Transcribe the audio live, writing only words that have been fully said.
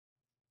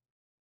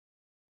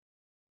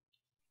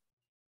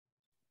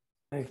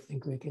I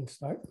think we can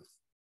start.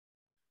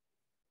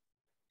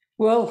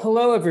 Well,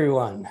 hello,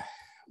 everyone.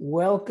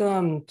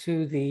 Welcome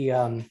to the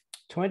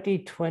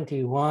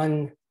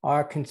 2021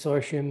 R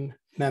Consortium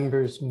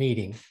members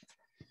meeting.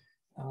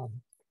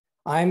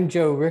 I'm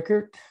Joe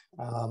Rickert,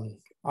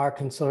 R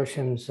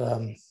Consortium's,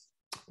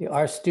 the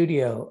R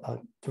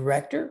Studio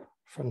director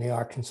from the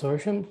R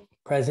Consortium,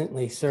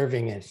 presently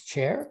serving as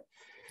chair.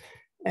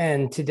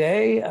 And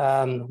today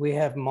we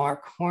have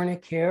Mark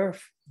Hornick here,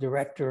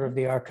 director of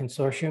the R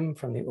Consortium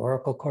from the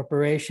Oracle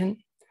Corporation.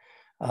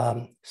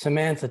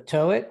 Samantha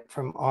Towett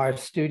from R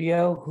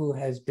Studio, who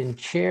has been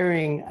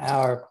chairing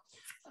our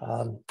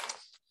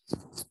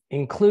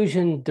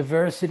Inclusion,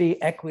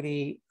 Diversity,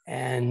 Equity,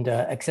 and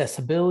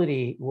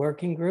Accessibility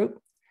Working Group.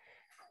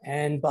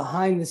 And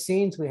behind the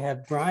scenes, we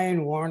have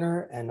Brian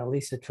Warner and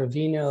Elisa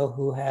Trevino,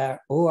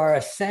 who are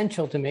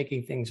essential to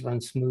making things run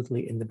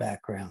smoothly in the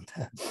background,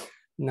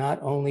 not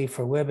only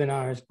for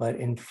webinars, but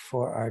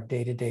for our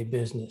day-to-day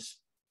business.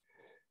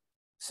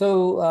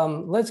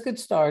 So let's get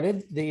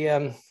started.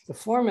 The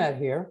format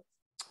here,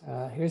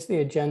 here's the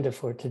agenda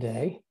for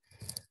today.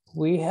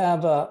 We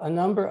have a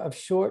number of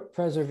short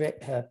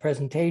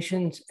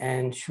presentations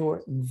and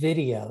short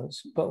videos,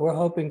 but we're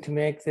hoping to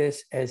make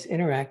this as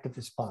interactive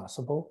as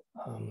possible.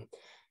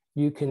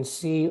 You can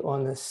see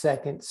on the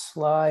second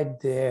slide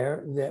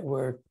there that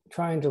we're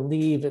trying to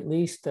leave at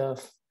least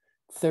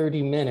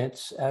 30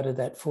 minutes out of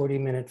that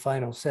 40-minute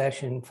final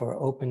session for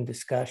open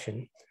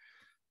discussion.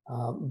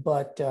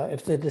 But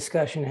if the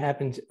discussion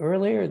happens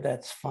earlier,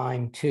 that's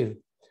fine too.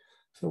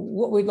 So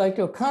what we'd like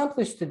to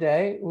accomplish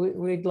today,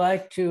 we'd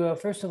like to,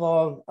 first of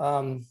all,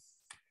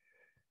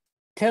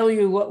 tell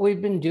you what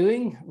we've been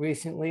doing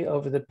recently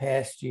over the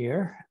past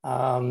year,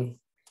 and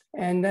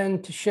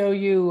then to show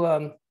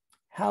you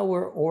how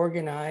we're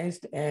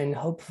organized and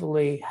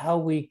hopefully how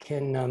we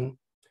can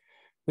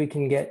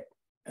get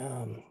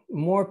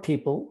more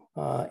people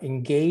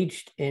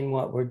engaged in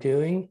what we're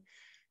doing.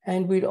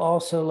 And we'd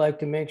also like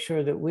to make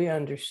sure that we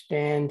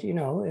understand,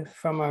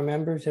 from our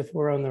members, if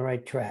we're on the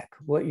right track,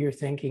 what you're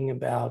thinking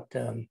about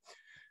the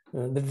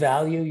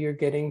value you're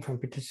getting from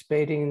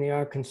participating in the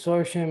R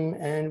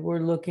Consortium, and we're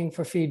looking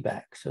for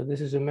feedback. So this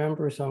is a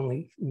members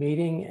only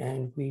meeting,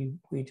 and we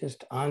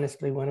just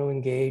honestly want to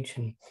engage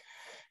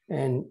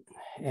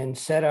and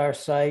set our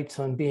sights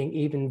on being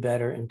even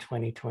better in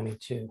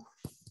 2022.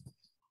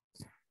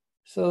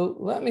 So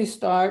let me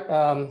start.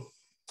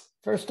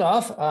 First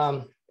off,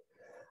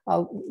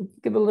 I'll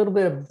give a little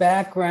bit of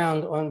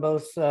background on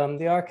both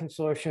the R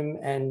Consortium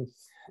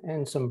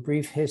and some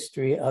brief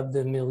history of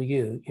the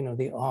milieu,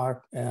 the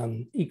R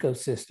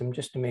ecosystem,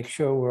 just to make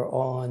sure we're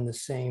all on the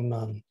same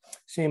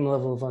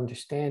level of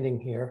understanding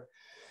here.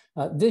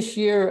 This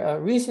year,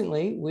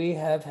 recently, we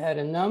have had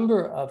a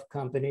number of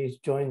companies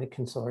join the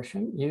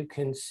consortium. You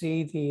can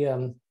see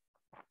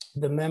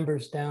the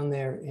members down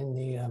there in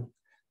the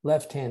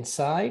left-hand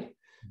side.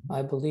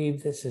 I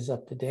believe this is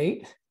up to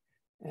date.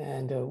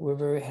 And we're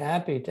very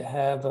happy to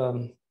have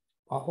a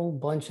whole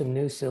bunch of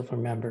new silver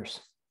members.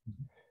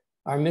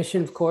 Our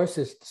mission, of course,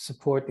 is to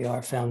support the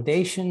R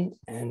Foundation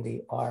and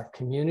the R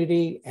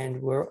community.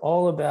 And we're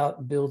all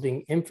about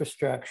building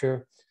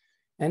infrastructure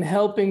and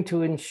helping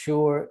to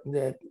ensure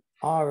that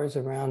R is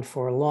around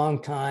for a long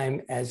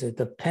time as a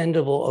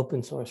dependable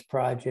open source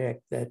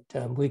project that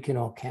we can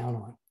all count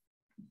on.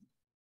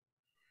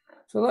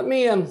 So let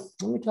me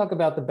talk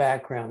about the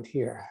background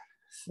here.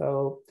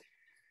 So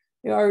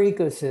the R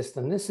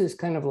ecosystem, this is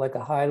kind of like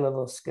a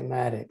high-level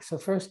schematic. So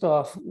first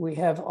off, we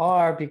have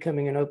R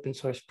becoming an open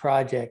source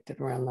project at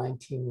around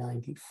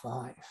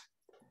 1995.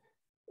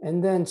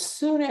 And then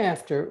soon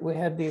after, we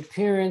have the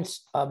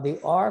appearance of the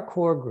R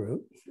core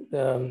group,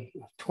 the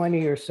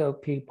 20 or so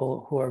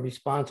people who are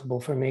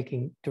responsible for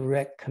making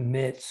direct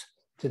commits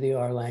to the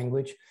R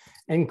language,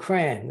 and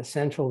CRAN, the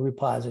central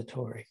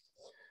repository.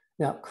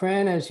 Now,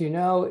 CRAN, as you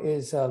know,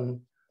 is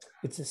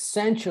it's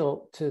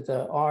essential to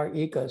the R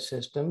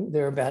ecosystem.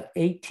 There are about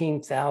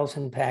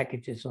 18,000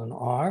 packages on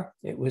R.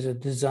 It was a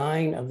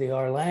design of the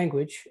R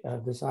language,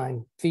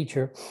 design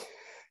feature,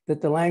 that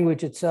the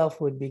language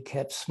itself would be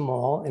kept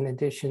small and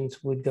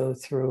additions would go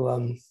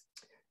through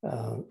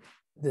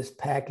this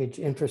package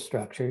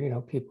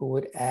infrastructure. People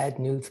would add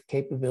new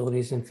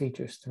capabilities and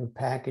features through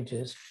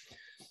packages.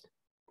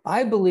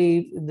 I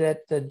believe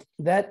that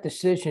that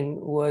decision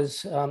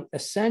was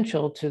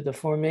essential to the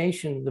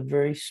formation of the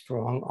very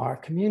strong R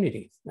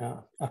community.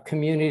 A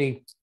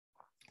community,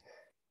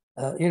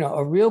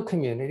 a real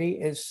community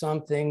is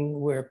something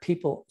where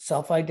people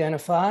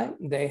self-identify,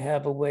 they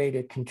have a way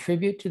to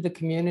contribute to the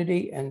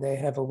community, and they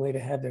have a way to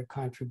have their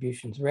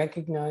contributions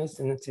recognized,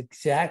 and it's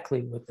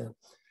exactly what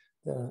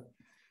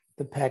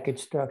the package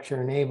structure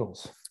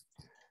enables.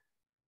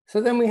 So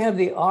then we have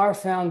the R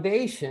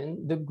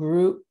Foundation, the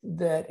group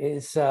that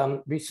is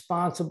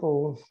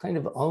responsible, kind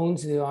of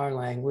owns the R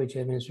language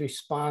and is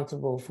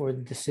responsible for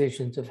the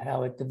decisions of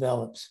how it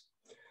develops.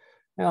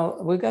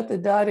 Now, we've got the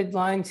dotted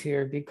lines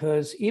here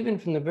because even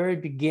from the very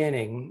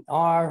beginning,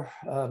 R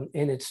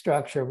in its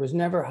structure was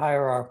never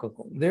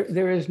hierarchical.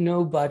 There is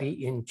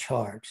nobody in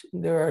charge.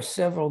 There are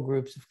several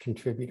groups of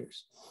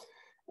contributors.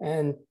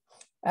 And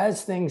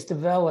as things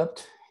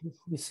developed,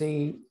 you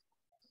see,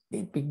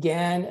 it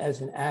began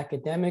as an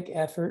academic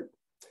effort.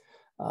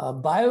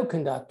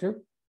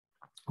 Bioconductor,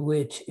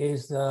 which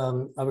is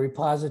a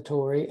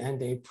repository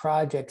and a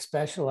project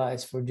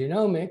specialized for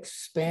genomics,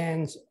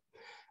 spans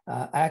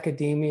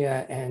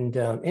academia and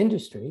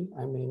industry.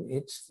 I mean,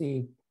 it's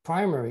the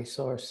primary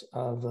source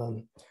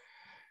of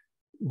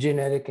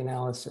genetic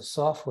analysis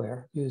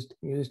software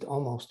used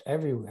almost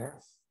everywhere.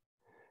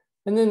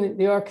 And then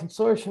the R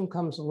Consortium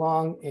comes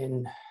along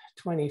in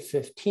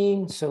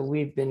 2015. So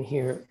we've been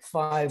here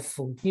 5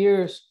 full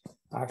years.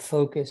 Our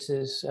focus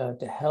is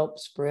to help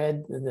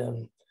spread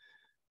the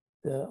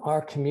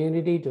R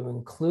community to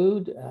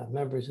include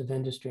members of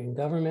industry and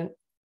government.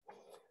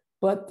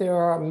 But there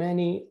are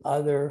many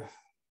other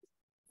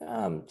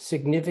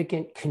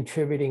significant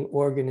contributing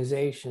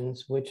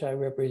organizations, which I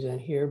represent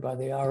here by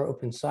the R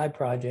Open Sci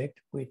project,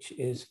 which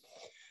is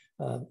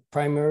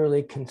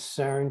primarily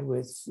concerned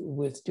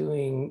with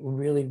doing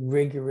really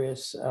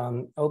rigorous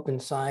open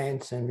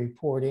science and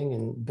reporting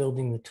and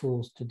building the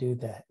tools to do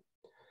that.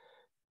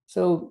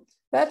 So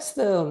that's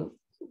the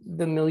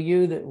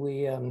milieu that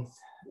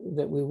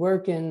we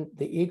work in.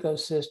 The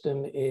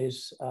ecosystem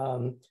is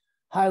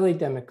highly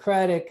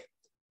democratic.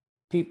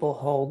 People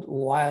hold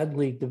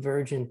wildly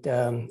divergent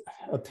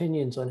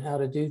opinions on how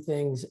to do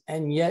things,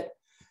 and yet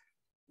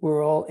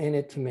we're all in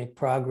it to make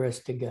progress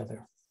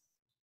together.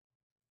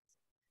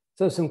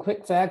 So some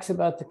quick facts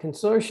about the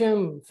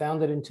consortium.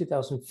 Founded in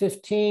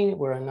 2015,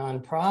 we're a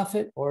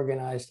nonprofit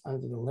organized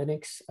under the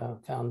Linux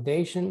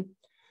Foundation.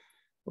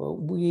 Well,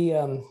 we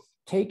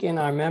take in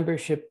our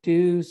membership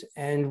dues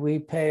and we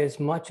pay as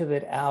much of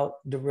it out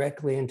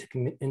directly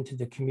into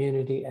the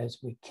community as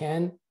we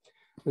can.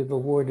 We've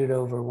awarded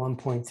over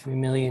 $1.3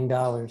 million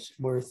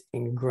worth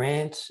in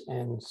grants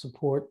and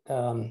support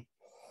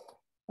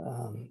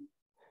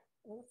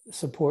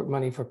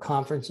money for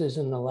conferences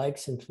and the like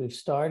since we've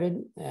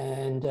started.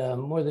 And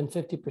more than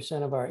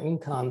 50% of our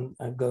income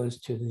goes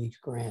to these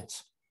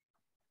grants.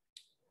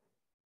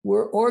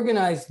 We're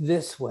organized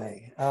this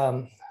way.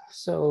 We're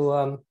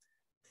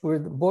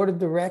the board of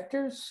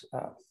directors.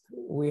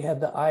 We have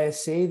the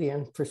ISC, the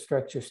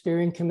Infrastructure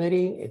Steering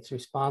Committee. It's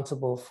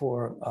responsible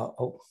for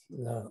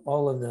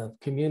all of the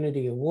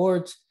community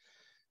awards,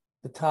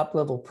 the top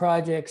level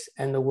projects,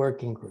 and the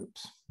working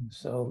groups.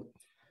 So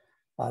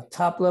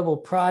top level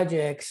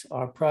projects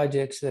are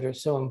projects that are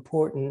so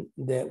important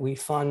that we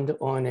fund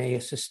on a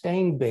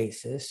sustained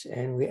basis,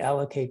 and we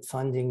allocate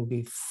funding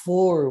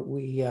before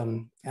we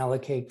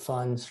allocate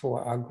funds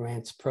for our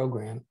grants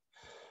program.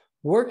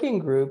 Working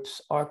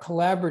groups are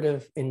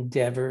collaborative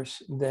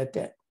endeavors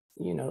that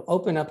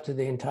open up to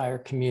the entire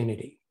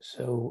community.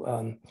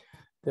 So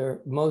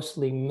they're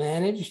mostly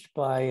managed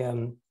by,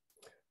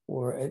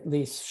 or at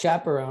least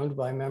chaperoned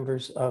by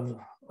members of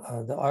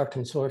the R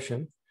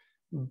Consortium,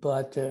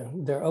 but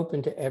they're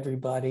open to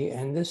everybody.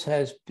 And this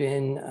has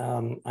been,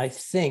 I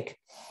think,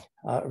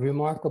 a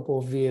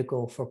remarkable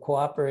vehicle for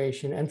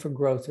cooperation and for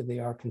growth of the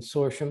R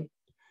Consortium.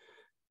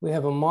 We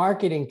have a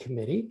marketing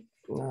committee,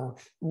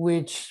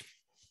 which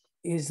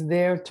is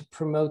there to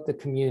promote the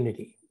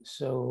community.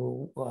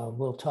 So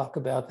we'll talk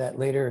about that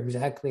later,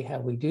 exactly how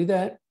we do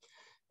that.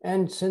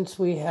 And since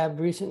we have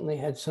recently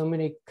had so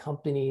many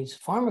companies,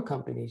 pharma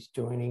companies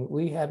joining,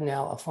 we have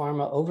now a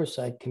pharma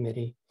oversight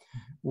committee,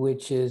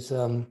 which is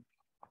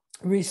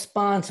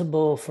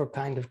responsible for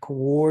kind of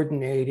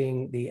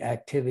coordinating the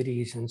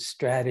activities and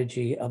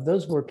strategy of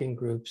those working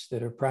groups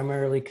that are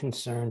primarily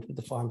concerned with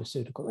the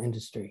pharmaceutical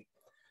industry.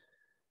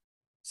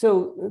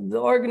 So the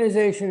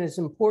organization is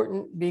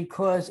important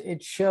because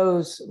it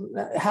shows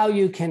how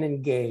you can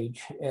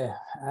engage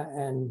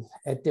and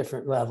at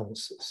different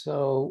levels.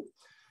 So,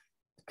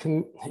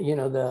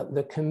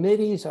 the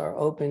committees are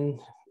open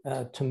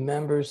to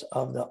members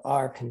of the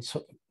R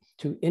Consortium,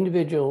 to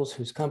individuals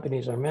whose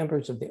companies are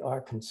members of the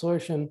R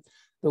Consortium.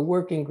 The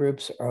working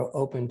groups are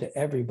open to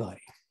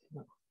everybody.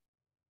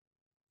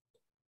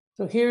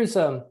 So here's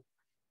a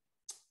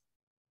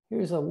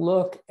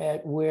look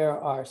at where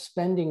our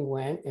spending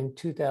went in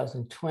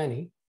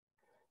 2020.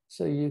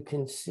 So you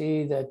can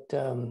see that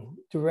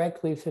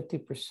directly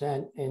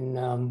 50%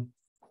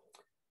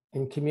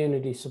 in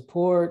community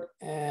support,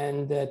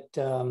 and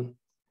that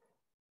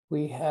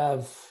we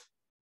have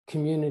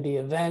community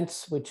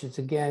events, which is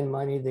again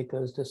money that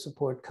goes to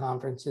support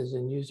conferences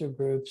and user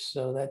groups.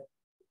 So that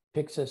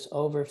picks us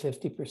over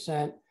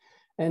 50%.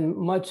 And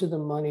much of the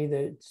money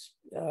that's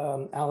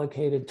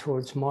allocated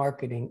towards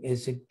marketing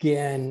is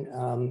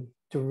again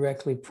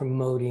directly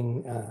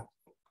promoting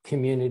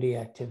community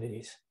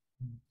activities.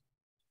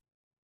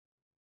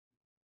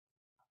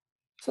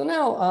 So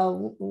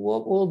now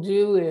what we'll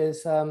do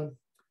is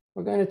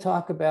we're going to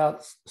talk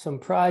about some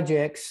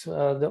projects.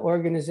 The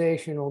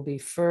organization will be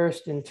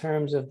first in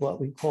terms of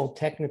what we call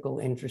technical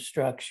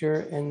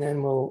infrastructure, and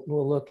then we'll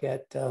look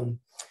at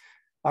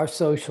our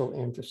social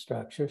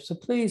infrastructure. So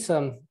please,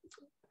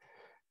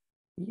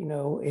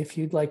 if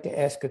you'd like to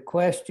ask a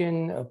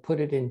question, put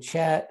it in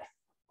chat,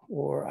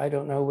 or I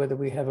don't know whether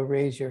we have a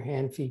raise your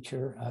hand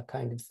feature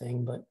kind of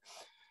thing, but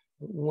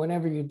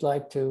whenever you'd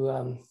like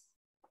to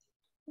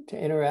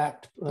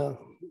interact,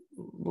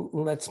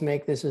 let's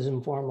make this as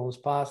informal as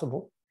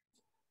possible.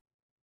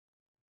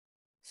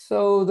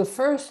 So the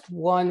first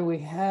one we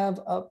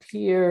have up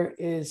here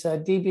is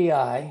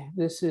DBI.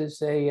 This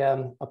is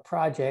a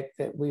project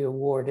that we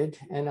awarded,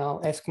 and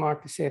I'll ask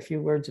Mark to say a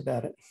few words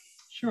about it.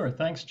 Sure,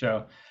 thanks,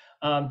 Joe.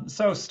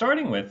 So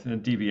starting with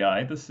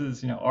DBI, this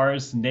is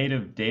R's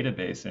native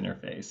database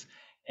interface.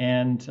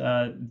 And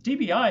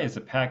DBI is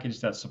a package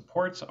that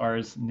supports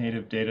R's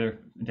native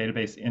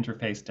database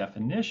interface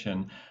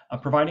definition,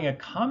 providing a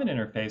common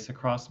interface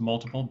across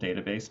multiple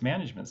database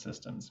management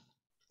systems.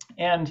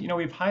 And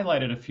we've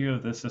highlighted a few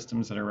of the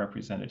systems that are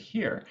represented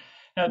here.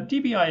 Now,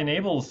 DBI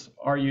enables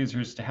our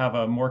users to have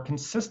a more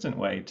consistent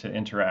way to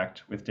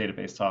interact with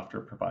database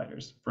software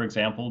providers. For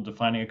example,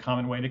 defining a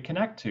common way to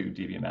connect to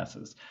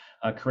DBMSs,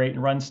 create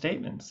and run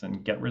statements,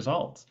 and get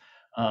results.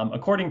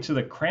 According to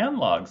the CRAN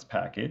logs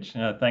package,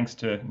 thanks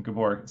to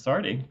Gabor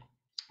Sardi,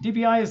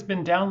 DBI has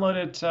been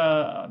downloaded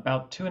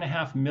about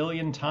 2.5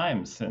 million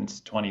times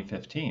since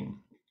 2015.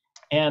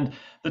 And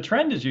the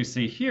trend, as you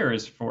see here,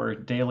 is for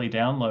daily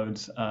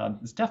downloads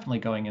is definitely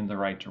going in the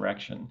right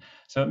direction.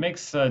 So it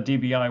makes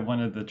DBI one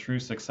of the true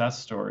success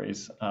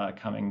stories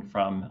coming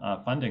from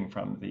funding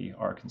from the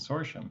R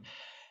Consortium.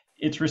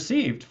 It's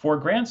received 4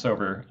 grants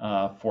over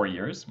 4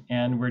 years,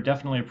 and we're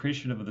definitely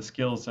appreciative of the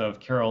skills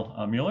of Carol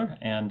Mueller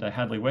and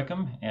Hadley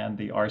Wickham and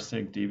the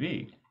RSIG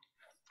DB.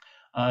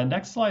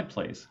 Next slide,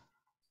 please.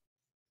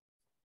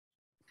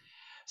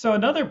 So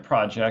another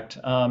project,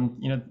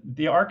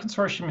 the R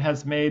Consortium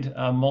has made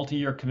a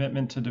multi-year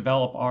commitment to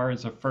develop R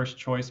as a first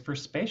choice for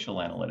spatial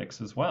analytics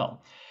as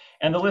well.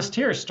 And the list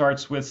here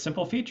starts with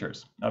simple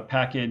features, a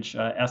package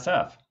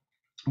SF,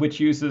 which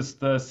uses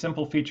the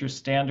simple features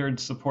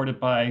standards supported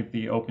by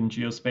the Open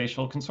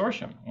Geospatial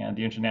Consortium and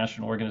the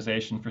International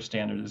Organization for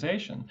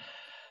Standardization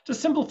to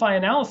simplify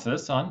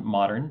analysis on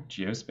modern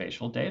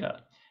geospatial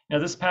data. Now,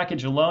 this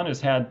package alone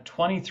has had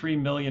 23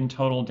 million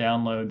total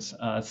downloads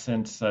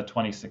since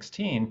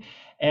 2016,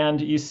 and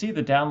you see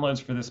the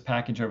downloads for this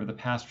package over the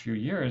past few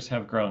years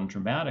have grown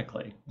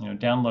dramatically.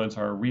 Downloads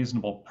are a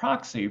reasonable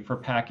proxy for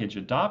package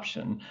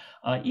adoption,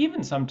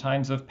 even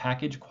sometimes of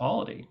package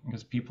quality,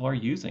 because people are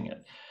using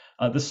it.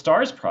 The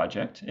STARS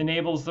project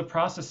enables the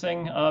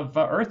processing of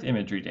Earth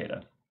imagery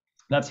data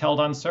that's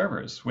held on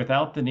servers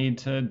without the need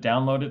to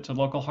download it to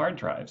local hard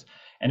drives,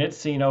 and it's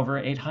seen over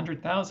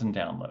 800,000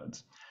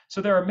 downloads. So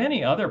there are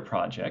many other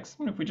projects.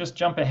 If we just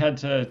jump ahead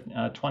to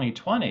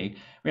 2020,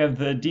 we have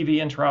the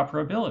DB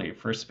interoperability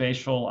for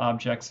spatial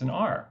objects in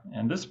R.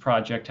 And this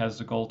project has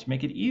the goal to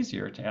make it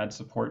easier to add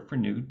support for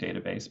new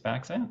database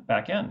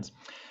backends.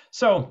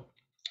 So,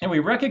 and we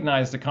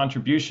recognize the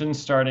contributions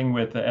starting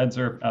with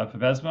Edzer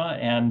Pevesma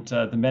and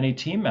the many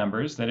team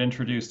members that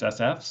introduced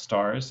SF,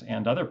 STARS,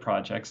 and other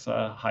projects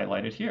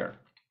highlighted here.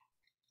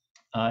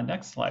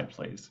 Next slide,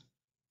 please.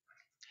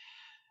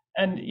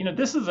 And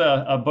this is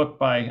a book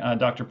by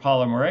Dr.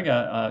 Paula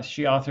Morega.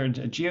 She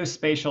authored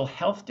Geospatial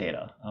Health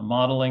Data,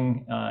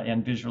 Modeling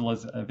and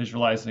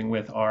Visualizing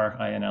with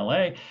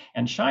R-INLA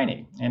and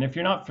Shiny. And if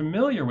you're not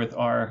familiar with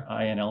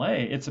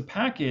R-INLA, it's a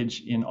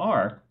package in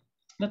R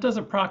that does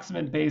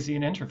approximate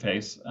Bayesian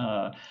interface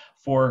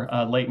for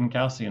latent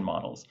Gaussian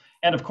models.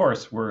 And of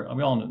course,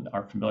 we all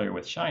are familiar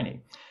with Shiny.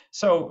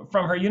 So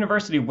from her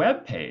university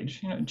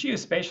webpage,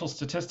 geospatial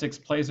statistics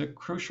plays a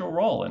crucial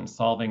role in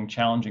solving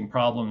challenging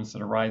problems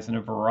that arise in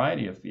a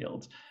variety of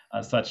fields,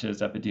 such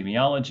as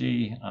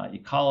epidemiology,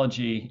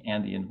 ecology,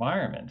 and the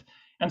environment.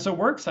 And so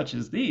work such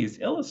as these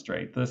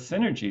illustrate the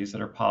synergies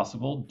that are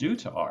possible due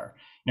to R.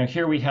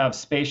 Here we have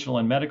spatial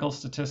and medical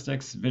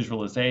statistics,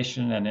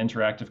 visualization, and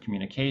interactive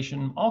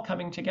communication all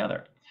coming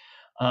together.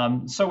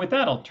 So with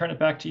that, I'll turn it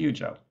back to you,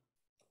 Joe.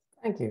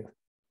 Thank you.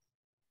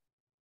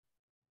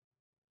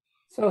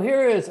 So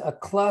here is a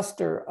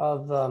cluster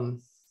of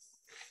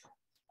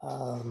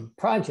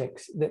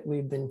projects that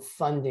we've been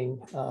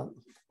funding,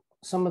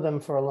 some of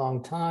them for a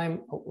long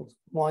time,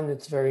 one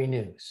that's very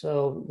new.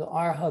 So the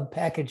R Hub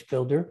Package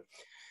Builder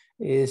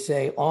is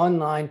an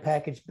online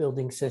package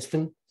building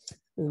system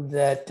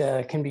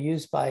that can be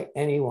used by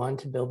anyone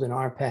to build an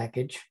R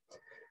package.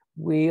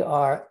 We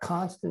are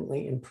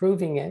constantly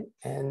improving it,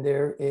 and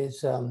there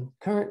is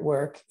current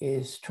work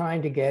is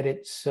trying to get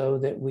it so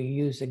that we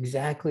use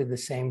exactly the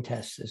same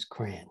tests as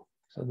CRAN.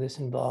 So this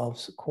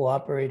involves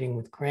cooperating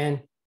with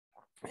CRAN,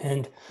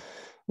 and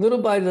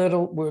little by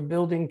little, we're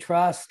building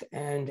trust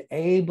and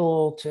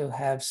able to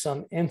have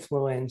some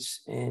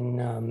influence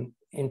in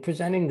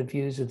presenting the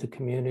views of the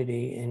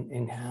community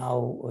in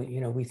how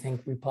we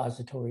think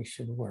repositories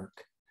should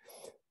work.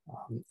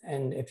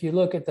 And if you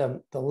look at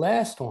the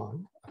last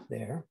one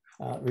there,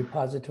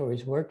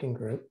 Repositories Working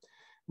Group,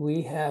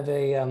 we have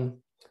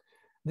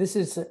this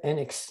is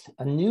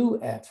a new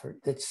effort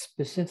that's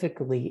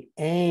specifically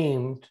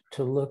aimed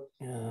to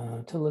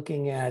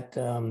looking at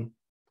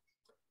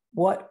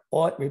what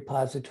ought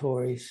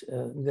repositories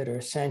that are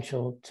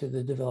essential to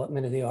the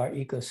development of the R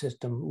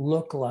ecosystem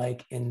look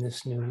like in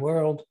this new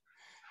world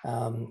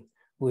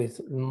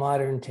with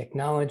modern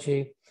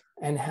technology,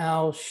 and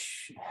how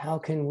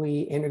can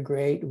we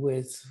integrate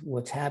with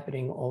what's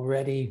happening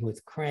already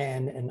with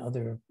CRAN and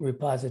other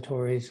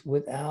repositories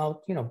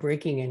without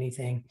breaking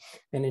anything,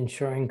 and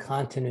ensuring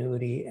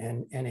continuity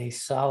and a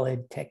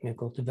solid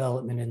technical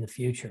development in the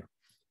future.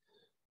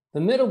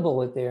 The middle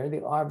bullet there,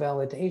 the R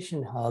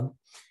Validation Hub,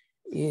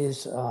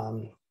 is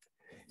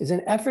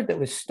an effort that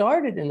was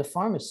started in the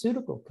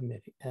pharmaceutical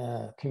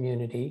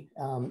community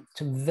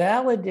to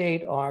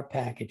validate our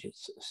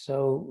packages.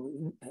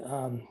 So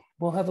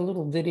we'll have a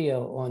little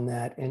video on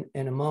that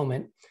in a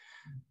moment.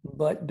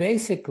 But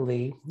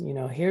basically,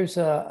 here's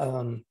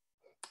a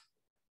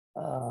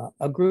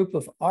group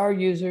of R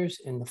users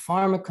in the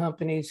pharma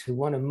companies who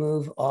want to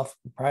move off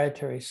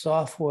proprietary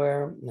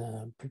software,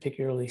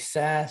 particularly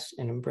SaaS,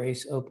 and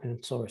embrace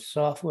open source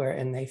software.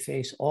 And they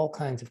face all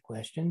kinds of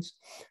questions.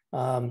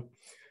 The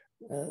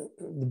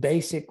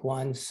basic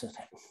ones,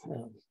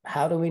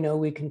 how do we know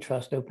we can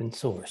trust open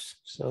source?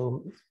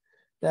 So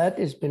that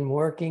has been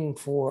working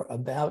for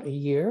about a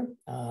year.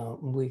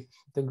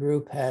 The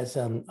group has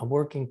a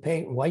working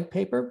white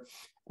paper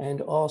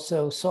and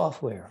also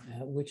software,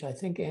 which I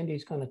think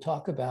Andy's going to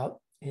talk about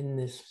in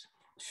this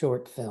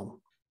short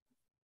film.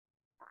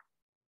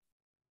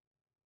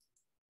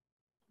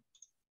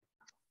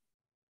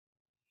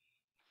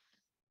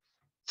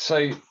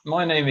 So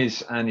my name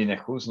is Andy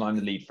Nichols, and I'm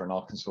the lead for an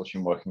R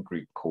Consortium working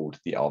group called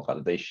the R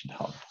Validation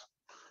Hub.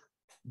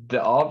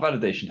 The R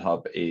Validation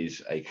Hub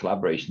is a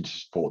collaboration to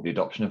support the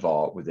adoption of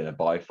R within a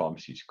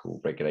biopharmaceutical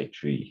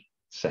regulatory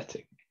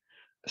setting.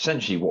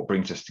 Essentially, what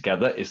brings us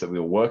together is that we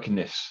all work in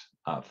this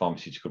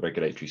pharmaceutical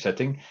regulatory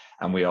setting,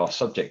 and we are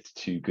subject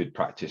to good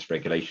practice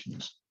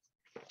regulations.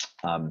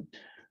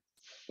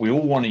 We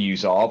all want to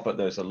use R, but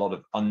there's a lot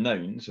of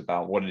unknowns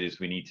about what it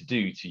is we need to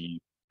do to use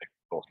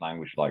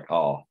language like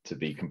R to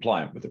be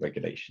compliant with the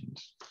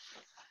regulations.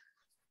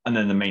 And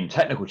then the main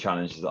technical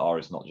challenge is that R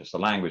is not just a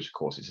language, of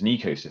course, it's an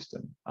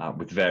ecosystem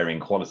with varying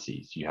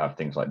qualities. You have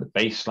things like the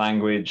base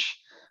language,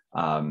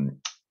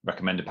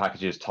 recommended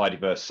packages,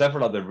 tidyverse,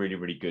 several other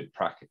really good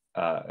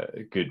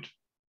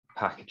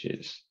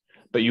packages.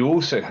 But you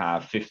also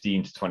have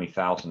 15 to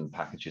 20,000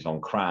 packages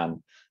on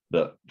CRAN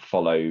that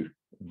follow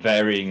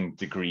varying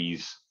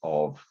degrees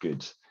of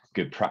good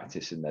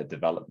practice in their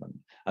development.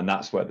 And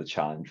that's where the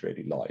challenge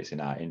really lies in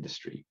our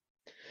industry.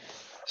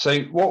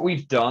 So what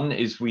we've done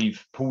is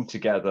we've pulled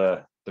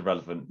together the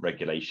relevant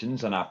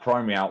regulations, and our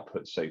primary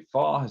output so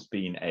far has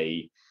been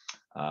a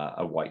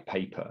white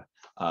paper,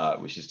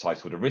 which is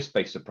titled A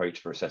Risk-Based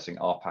Approach for Assessing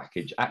R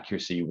Package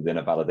Accuracy Within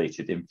a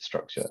Validated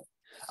Infrastructure.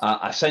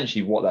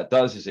 Essentially what that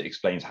does is it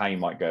explains how you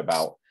might go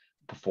about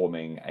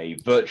performing a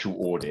virtual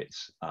audit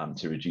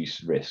to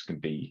reduce risk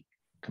and be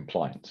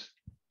compliant.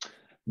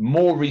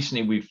 More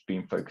recently, we've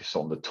been focused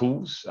on the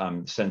tools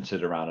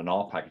centered around an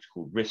R package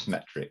called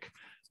RiskMetric,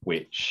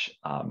 which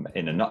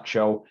in a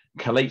nutshell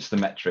collates the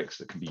metrics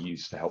that can be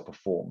used to help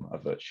perform a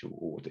virtual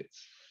audit.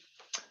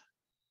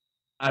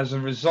 As a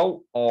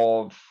result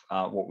of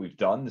what we've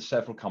done,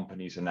 several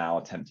companies are now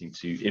attempting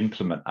to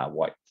implement our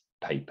white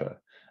paper.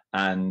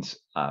 And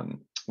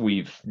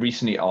we've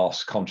recently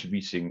asked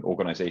contributing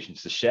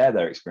organizations to share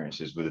their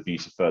experiences with a view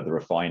to further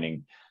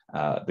refining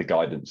the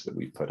guidance that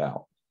we've put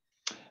out.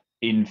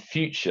 In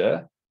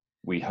future,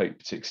 we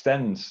hope to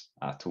extend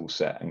our tool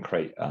set and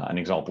create an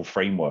example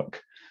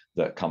framework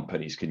that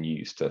companies can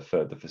use to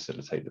further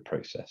facilitate the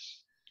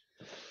process.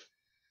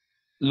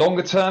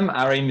 Longer term,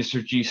 our aim is to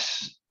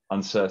reduce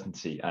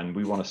uncertainty, and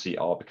we want to see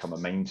R become a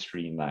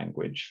mainstream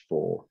language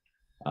for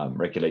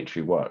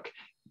regulatory work.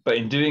 But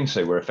in doing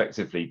so, we're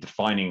effectively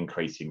defining and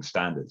creating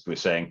standards. We're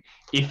saying,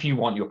 if you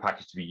want your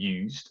package to be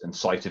used and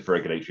cited for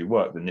regulatory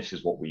work, then this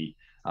is what we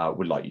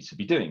would like you to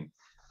be doing.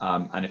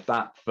 And if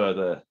that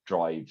further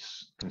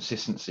drives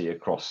consistency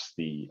across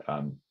the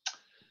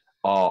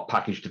R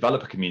package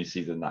developer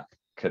community, then that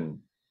can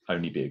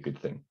only be a good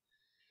thing.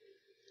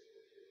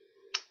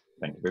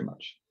 Thank you very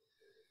much.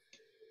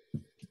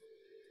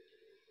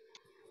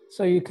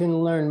 So you can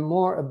learn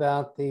more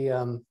about the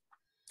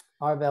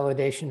R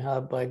Validation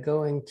Hub by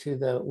going to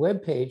the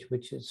webpage,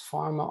 which is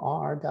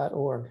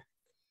pharmar.org.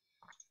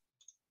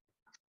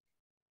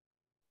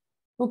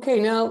 Okay,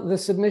 now the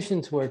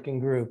submissions working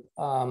group.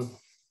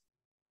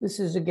 This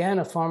is again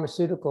a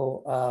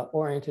pharmaceutical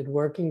oriented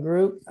working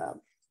group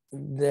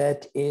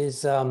that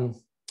is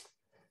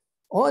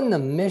on the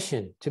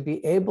mission to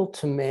be able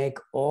to make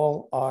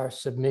all our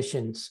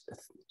submissions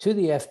to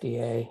the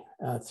FDA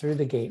through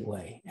the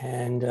gateway.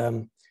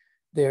 And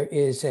there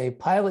is a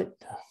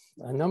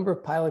number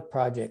of pilot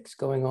projects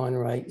going on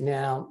right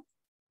now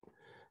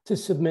to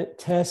submit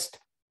test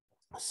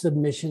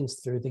submissions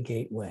through the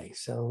gateway.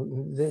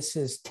 So this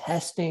is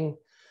testing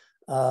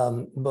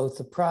both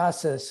the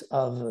process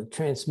of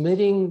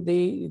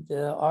transmitting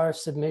our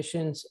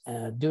submissions,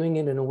 doing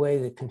it in a way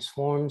that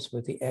conforms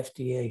with the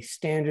FDA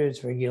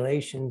standards,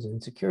 regulations,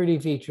 and security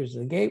features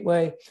of the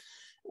gateway,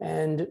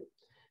 and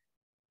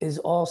is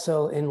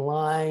also in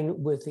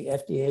line with the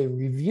FDA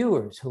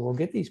reviewers who will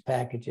get these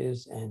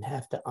packages and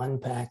have to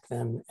unpack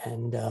them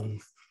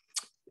and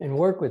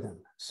work with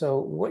them. So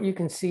what you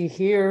can see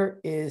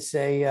here is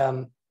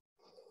on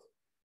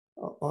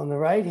the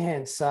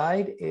right-hand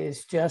side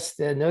is just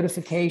the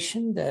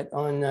notification that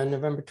on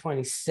November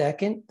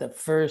 22nd, the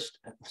first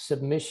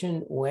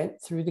submission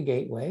went through the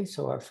gateway.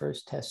 So our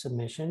first test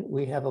submission.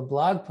 We have a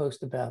blog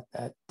post about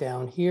that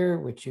down here,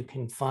 which you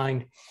can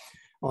find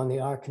on the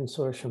R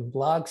Consortium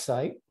blog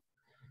site.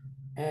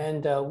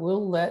 And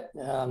we'll let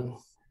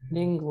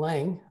Ning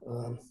Lang,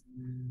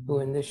 who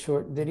in this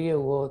short video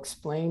will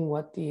explain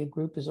what the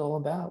group is all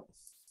about.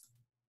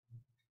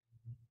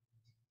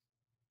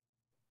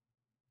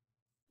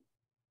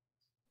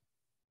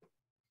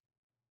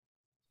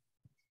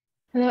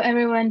 Hello,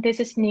 everyone. This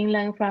is Ning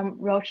Lang from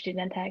Roche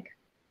Genentech.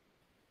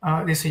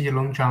 This is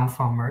Yilong Zhang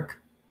from Merck.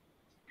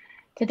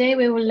 Today,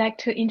 we would like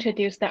to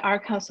introduce the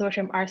R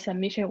Consortium R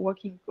Submission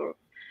Working Group.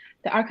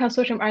 The R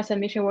Consortium R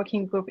Submission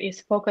Working Group is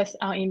focused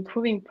on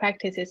improving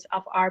practices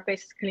of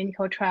R-based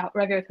clinical trial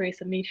regulatory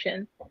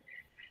submission.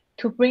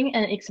 To bring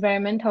an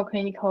experimental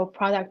clinical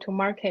product to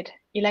market,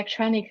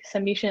 electronic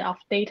submission of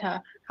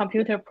data,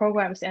 computer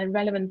programs, and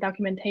relevant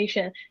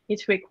documentation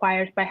is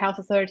required by health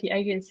authority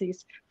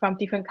agencies from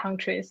different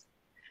countries.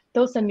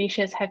 Those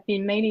submissions have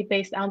been mainly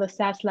based on the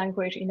SAS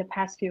language in the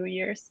past few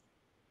years.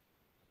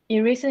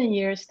 In recent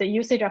years, the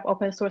usage of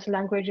open source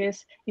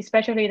languages,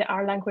 especially the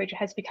R language,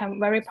 has become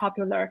very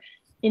popular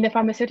in the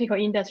pharmaceutical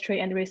industry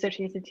and research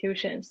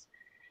institutions.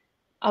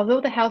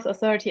 Although the health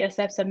authority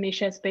accepts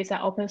submissions based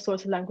on open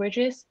source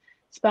languages,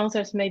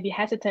 sponsors may be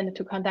hesitant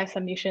to conduct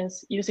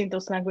submissions using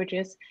those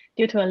languages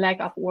due to a lack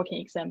of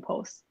working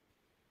examples.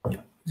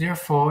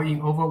 Therefore,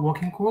 in our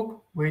working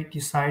group, we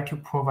decide to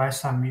provide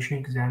submission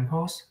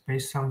examples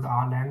based on the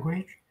R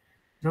language.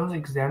 Those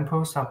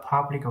examples are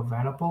publicly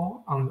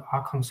available on the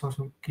R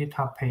Consortium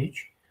GitHub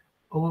page.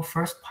 Our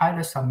first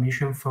pilot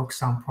submission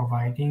focused on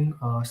providing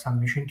a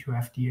submission to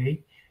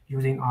FDA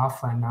using R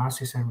for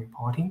analysis and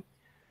reporting.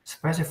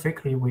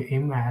 Specifically, we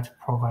aim at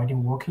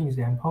providing working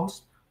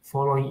examples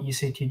following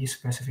ECTD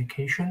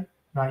specification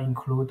that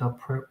include the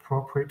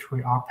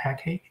proprietary R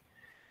package,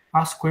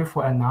 R script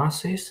for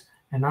analysis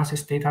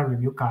data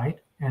review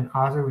guide, and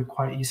other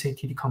required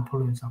ECTD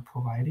components are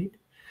provided.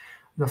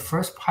 The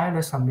first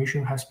pilot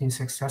submission has been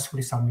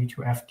successfully submitted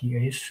to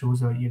FDA through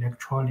the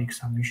electronic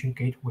submission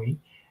gateway,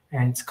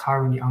 and it's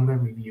currently under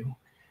review.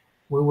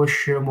 We will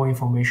share more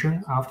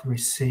information after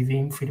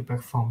receiving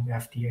feedback from the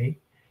FDA.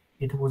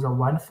 It was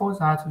wonderful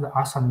that the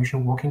R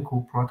Submission Working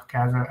Group brought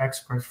together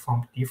experts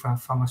from different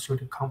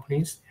pharmaceutical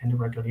companies and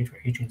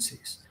regulatory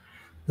agencies.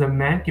 The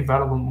main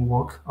development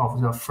work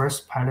of the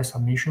first pilot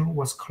submission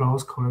was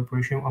close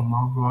collaboration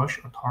among Roche,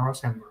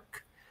 Autoros, and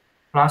Merck,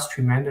 plus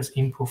tremendous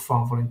input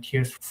from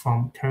volunteers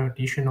from 10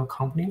 additional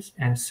companies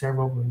and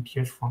several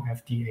volunteers from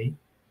FDA.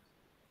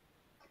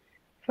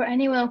 For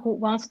anyone who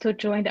wants to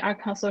join the R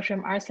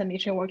Consortium R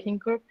Submission Working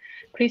Group,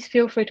 please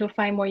feel free to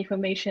find more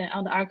information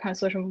on the R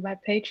Consortium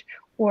webpage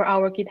or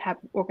our GitHub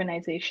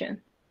organization.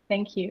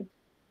 Thank you.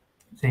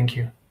 Thank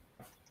you.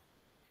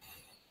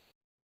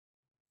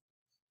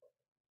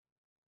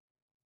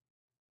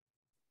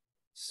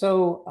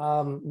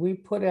 So we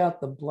put out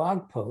the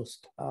blog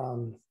post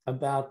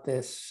about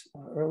this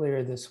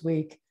earlier this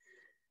week,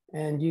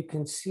 and you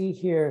can see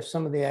here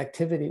some of the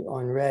activity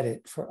on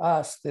Reddit. For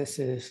us, this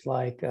is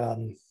like,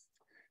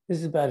 this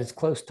is about as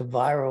close to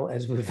viral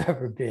as we've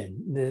ever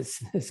been.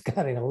 This is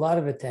getting a lot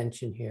of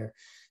attention here.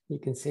 You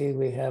can see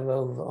we have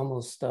over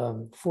almost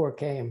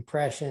 4K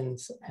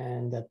impressions,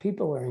 and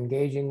people are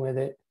engaging with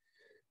it.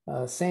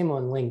 Same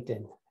on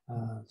LinkedIn.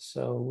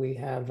 So we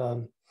have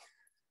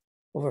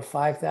over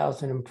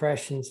 5,000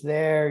 impressions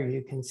there.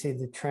 You can see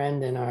the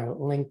trend in our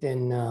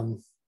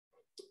LinkedIn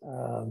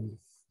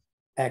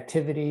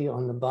activity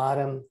on the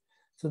bottom.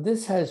 So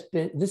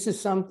this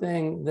is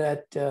something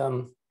that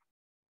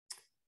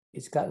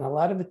it's gotten a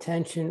lot of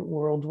attention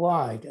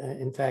worldwide.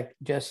 In fact,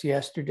 just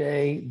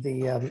yesterday,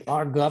 the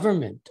our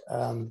government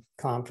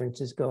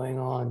conference is going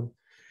on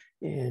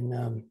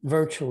in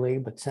virtually,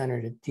 but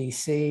centered at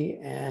DC,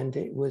 and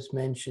it was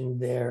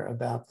mentioned there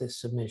about this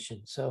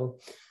submission. So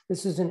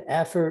this is an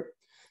effort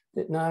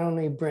that not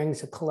only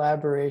brings a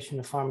collaboration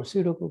of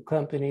pharmaceutical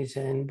companies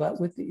in, but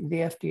with the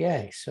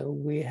FDA. So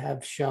we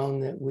have shown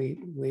that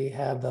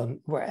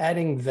we're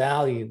adding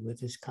value with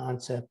this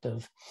concept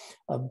of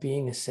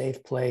being a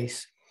safe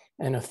place,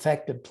 an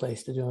effective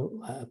place to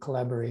do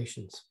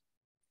collaborations.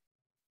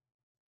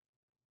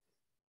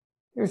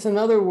 There's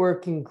another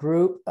working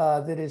group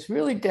that is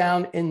really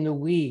down in the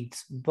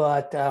weeds,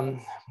 but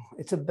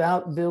it's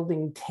about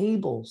building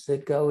tables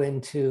that go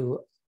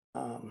into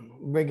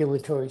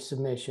regulatory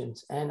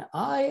submissions. And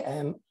I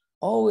am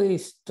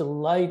always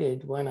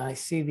delighted when I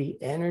see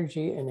the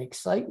energy and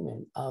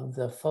excitement of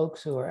the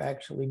folks who are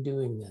actually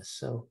doing this.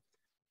 So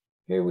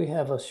here we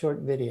have a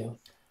short video.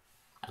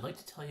 I'd like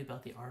to tell you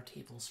about the R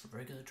Tables for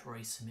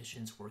Regulatory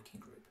Submissions Working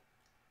Group.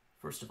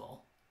 First of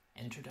all,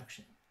 an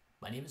introduction.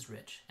 My name is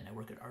Rich, and I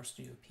work at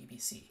RStudio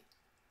PBC.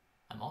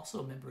 I'm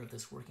also a member of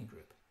this working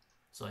group,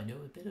 so I know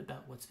a bit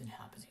about what's been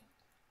happening.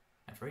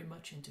 I'm very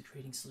much into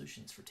creating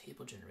solutions for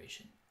table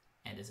generation,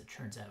 and as it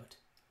turns out,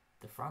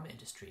 the pharma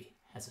industry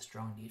has a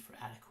strong need for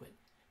adequate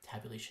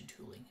tabulation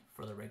tooling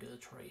for the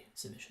regulatory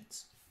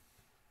submissions.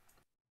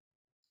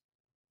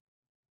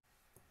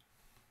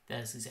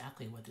 That is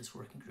exactly what this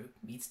working group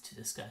meets to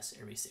discuss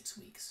every 6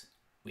 weeks.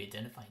 We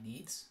identify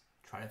needs,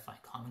 try to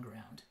find common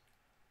ground,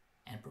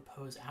 and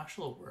propose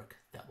actual work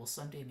that will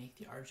someday make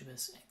the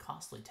arduous and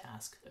costly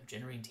task of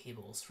generating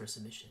tables for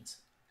submissions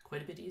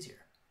quite a bit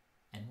easier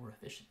and more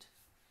efficient.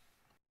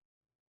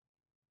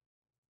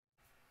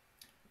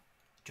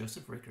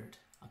 Joseph Rickert,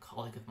 a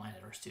colleague of mine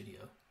at our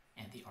studio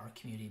and the R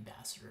Community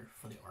Ambassador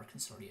for the R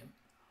Consortium,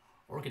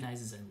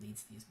 organizes and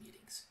leads these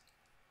meetings.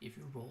 If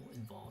your role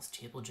involves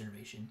table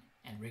generation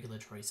and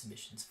regulatory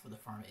submissions for the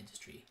pharma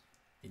industry,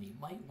 then you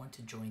might want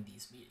to join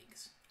these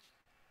meetings.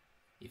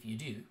 If you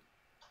do,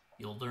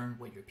 you'll learn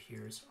what your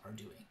peers are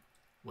doing,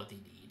 what they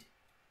need,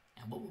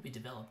 and what will be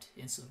developed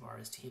insofar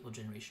as table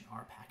generation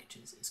R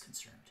packages is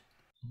concerned.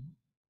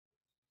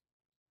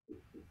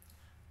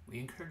 We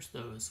encourage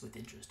those with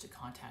interest to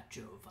contact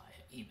Joe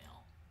via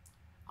email.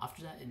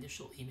 After that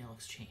initial email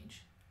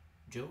exchange,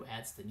 Joe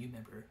adds the new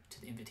member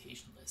to the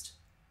invitation list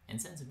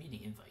and sends a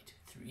meeting invite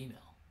through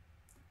email.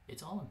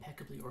 It's all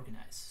impeccably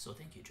organized, so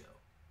thank you, Joe.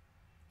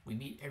 We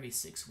meet every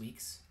 6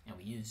 weeks, and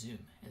we use Zoom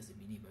as the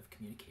medium of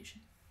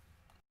communication.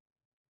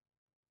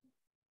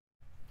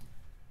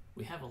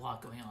 We have a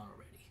lot going on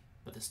already,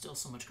 but there's still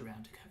so much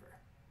ground to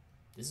cover.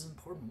 This is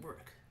important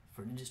work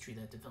for an industry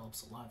that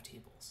develops a lot of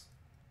tables.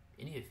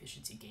 Any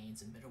efficiency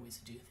gains and better ways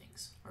to do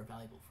things are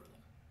valuable for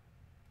them.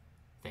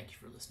 Thank you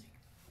for listening.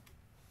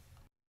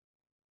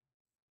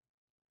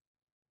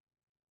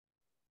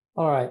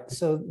 All right,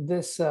 so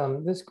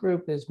this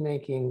group is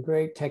making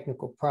great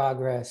technical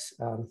progress.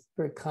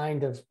 Very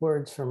kind of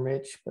words from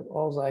Rich, but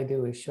all I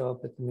do is show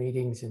up at the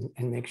meetings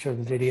and make sure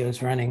the video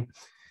is running.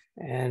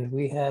 And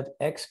we have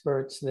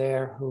experts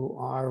there who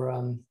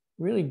are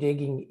really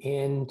digging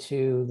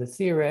into the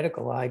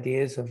theoretical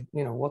ideas of,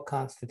 you know, what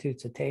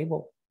constitutes a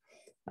table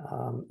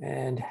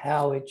and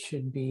how it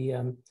should be,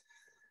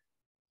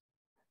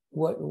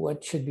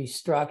 what should be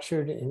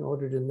structured in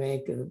order to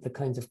make the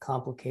kinds of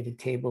complicated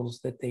tables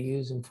that they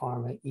use in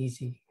pharma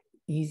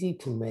easy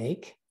to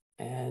make,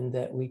 and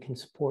that we can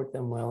support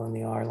them well in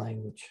the R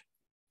language.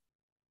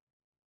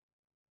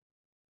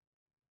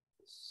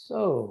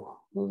 So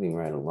moving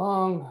right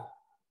along,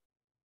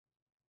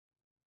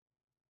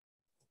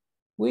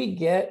 we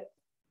get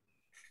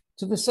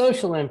to the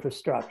social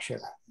infrastructure.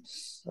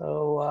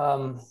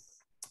 So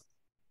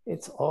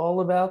it's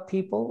all about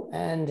people.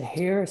 And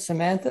here,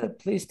 Samantha,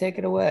 please take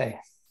it away.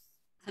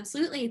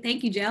 Absolutely.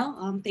 Thank you,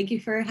 Joe. Thank you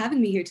for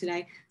having me here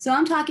today. So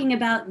I'm talking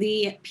about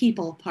the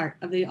people part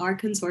of the R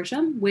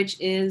Consortium, which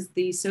is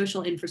the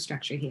social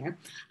infrastructure here.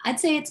 I'd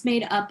say it's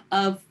made up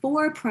of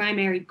 4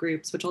 primary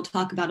groups, which I'll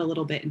talk about a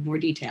little bit in more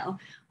detail.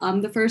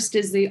 The first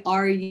is the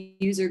R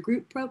User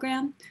Group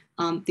Program,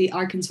 the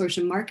R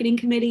Consortium Marketing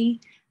Committee,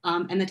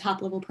 and the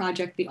top level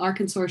project, the R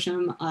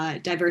Consortium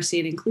Diversity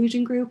and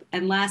Inclusion Group,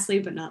 and lastly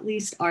but not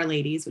least, R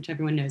Ladies, which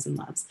everyone knows and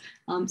loves.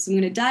 So I'm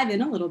going to dive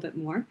in a little bit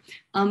more.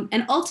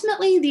 And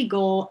ultimately, the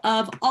goal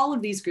of all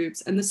of these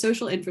groups and the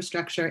social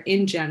infrastructure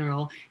in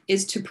general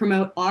is to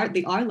promote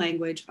the R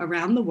language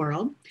around the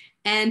world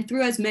and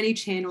through as many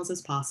channels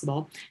as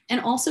possible, and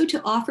also to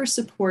offer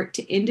support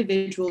to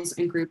individuals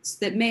and groups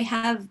that may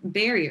have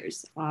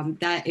barriers,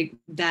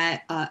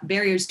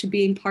 barriers to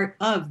being part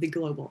of the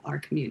global R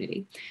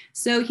community.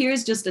 So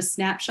here's just a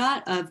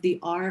snapshot of the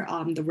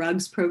the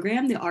RUGS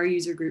program, the R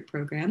User Group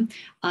Program,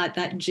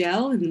 that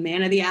Joe, the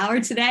man of the hour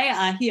today,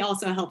 he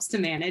also helps to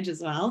manage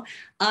as well.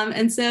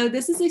 And so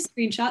this is a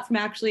screenshot from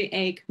actually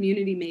a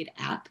community-made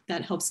app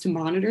that helps to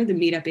monitor the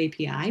Meetup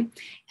API.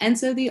 And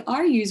so the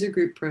R User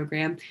Group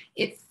Program,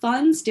 it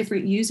funds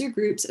different user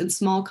groups and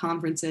small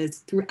conferences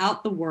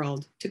throughout the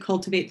world to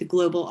cultivate the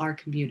global R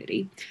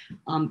community.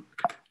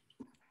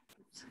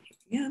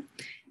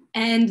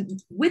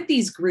 And with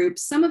these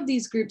groups, some of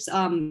these groups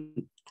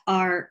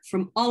are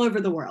from all over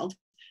the world.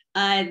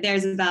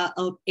 There's about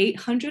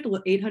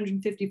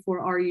 854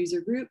 R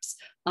user groups,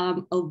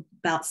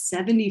 about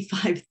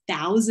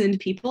 75,000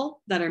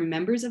 people that are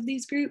members of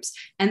these groups,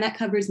 and that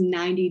covers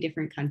 90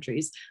 different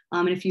countries.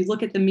 And if you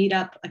look at the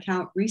Meetup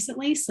account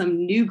recently,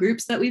 some new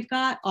groups that we've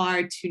got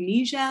are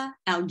Tunisia,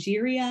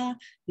 Algeria,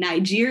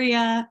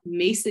 Nigeria,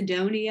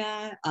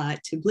 Macedonia,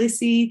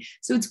 Tbilisi.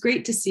 So it's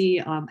great to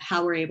see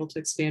how we're able to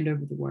expand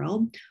over the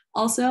world.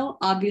 Also,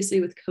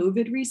 obviously with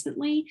COVID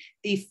recently,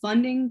 the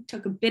funding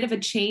took a bit of a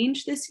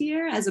change this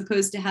year. As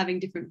opposed to having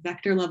different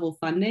vector level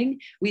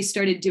funding, we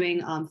started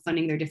doing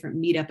funding their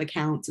different Meetup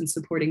accounts and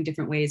supporting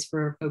different ways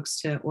for folks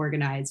to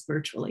organize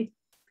virtually.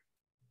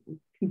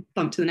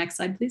 Bump to the next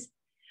slide, please.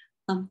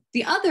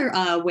 The other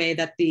way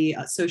that the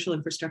social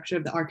infrastructure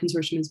of the R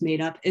Consortium is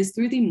made up is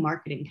through the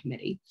marketing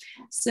committee.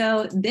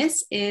 So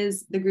this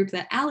is the group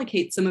that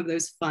allocates some of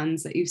those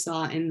funds that you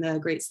saw in the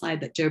great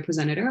slide that Joe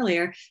presented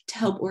earlier to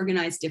help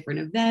organize different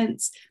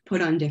events,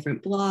 put on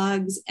different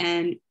blogs,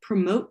 and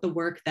promote the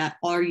work that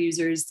our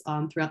users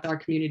throughout our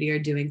community are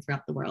doing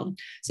throughout the world.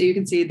 So you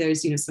can see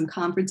there's some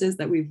conferences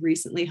that we've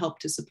recently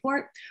helped to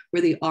support,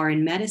 were the R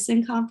in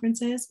Medicine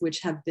conferences, which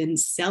have been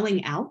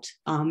selling out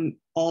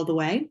all the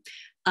way.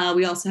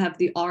 We also have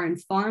the R in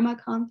Pharma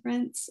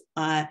conference.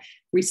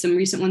 Some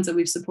recent ones that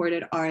we've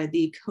supported are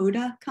the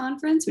CODA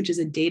conference, which is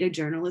a data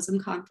journalism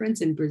conference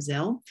in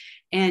Brazil,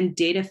 and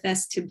Data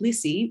Fest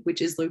Tbilisi,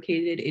 which is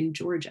located in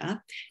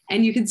Georgia.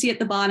 And you can see at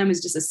the bottom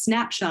is just a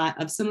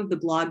snapshot of some of the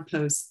blog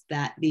posts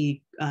that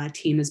the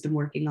team has been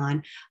working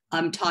on,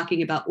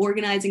 talking about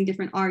organizing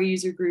different R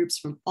user groups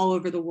from all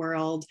over the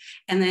world.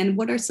 And then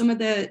what are some of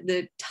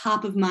the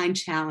top of mind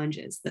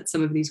challenges that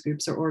some of these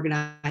groups are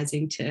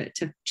organizing to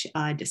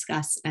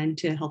discuss and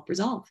to help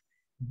resolve.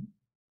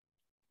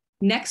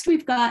 Next,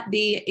 we've got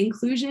the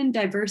Inclusion,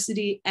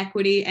 Diversity,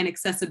 Equity, and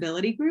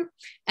Accessibility group.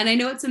 And I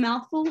know it's a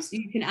mouthful, so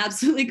you can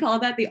absolutely call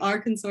that the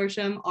R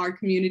Consortium, R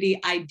Community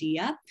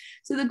IDEA.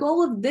 So the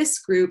goal of this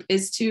group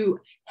is to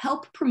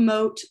help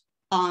promote,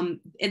 and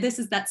this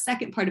is that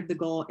second part of the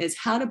goal, is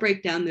how to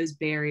break down those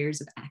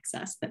barriers of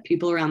access that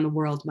people around the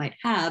world might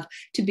have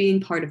to being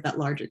part of that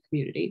larger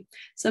community.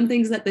 Some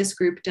things that this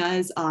group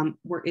does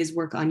is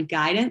work on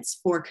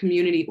guidance for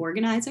community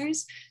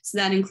organizers. So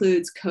that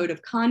includes code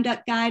of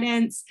conduct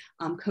guidance,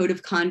 code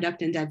of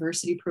conduct and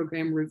diversity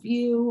program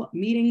review,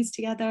 meetings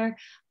together,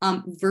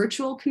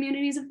 virtual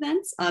communities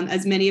events.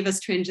 As many of us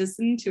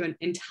transition to an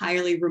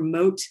entirely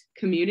remote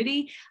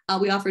community,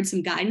 we offered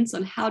some guidance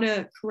on how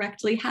to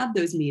correctly have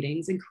those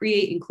meetings and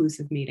create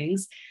inclusive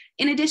meetings,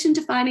 in addition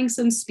to finding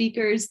some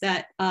speakers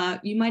that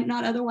you might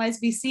not otherwise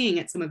be seeing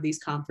at some of these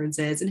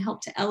conferences and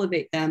help to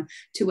elevate them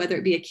to whether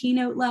it be a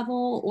keynote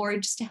level or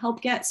just to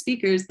help get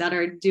speakers that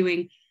are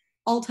doing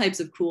all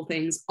types of cool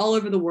things all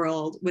over the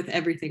world with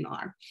everything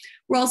R.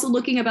 We're also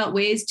looking about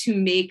ways to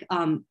make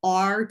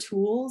R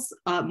tools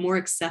more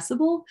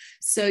accessible.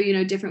 So,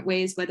 different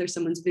ways, whether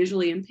someone's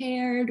visually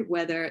impaired,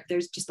 whether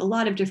there's just a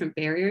lot of different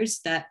barriers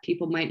that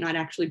people might not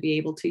actually be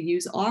able to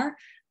use R,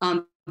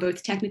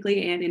 both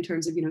technically and in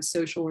terms of,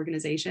 social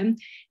organization,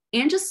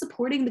 and just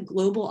supporting the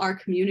global R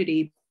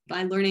community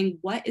by learning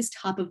what is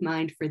top of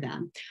mind for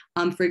them.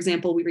 For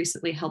example, we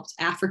recently helped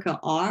Africa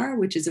R,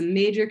 which is a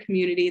major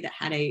community that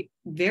had a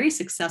very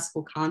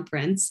successful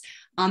conference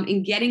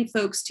in getting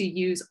folks to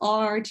use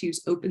R, to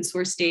use open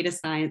source data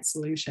science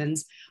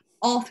solutions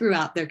all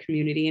throughout their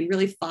community and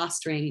really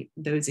fostering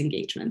those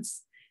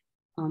engagements.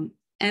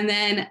 And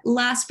then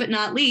last but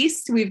not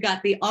least, we've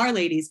got the R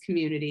Ladies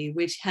community,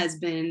 which has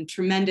been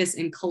tremendous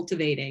in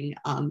cultivating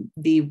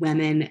the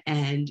women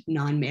and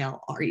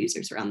non-male R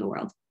users around the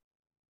world.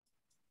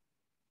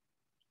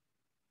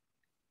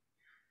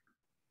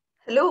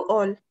 Hello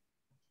all.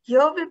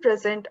 Here we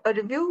present a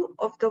review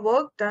of the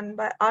work done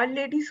by R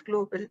Ladies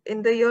Global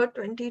in the year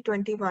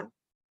 2021.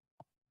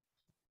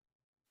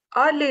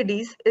 R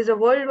Ladies is a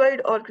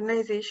worldwide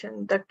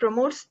organization that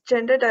promotes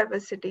gender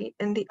diversity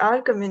in the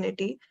R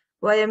community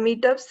via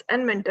meetups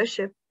and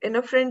mentorship in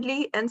a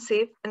friendly and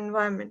safe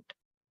environment.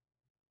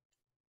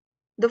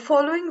 The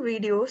following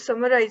video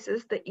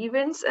summarizes the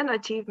events and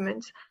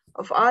achievements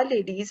of R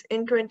Ladies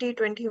in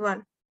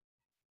 2021.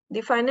 The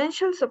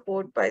financial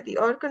support by the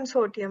R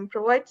Consortium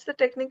provides the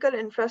technical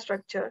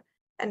infrastructure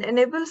and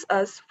enables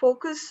us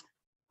focus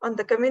on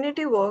the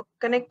community work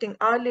connecting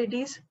R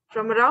Ladies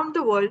from around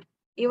the world,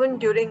 even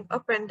during a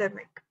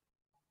pandemic.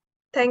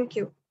 Thank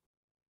you.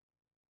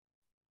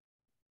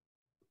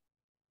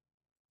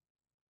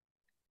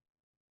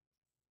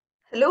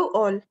 Hello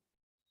all.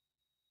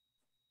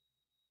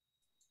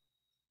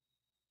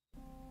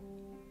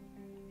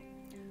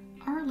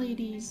 R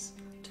Ladies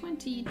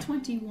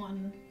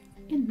 2021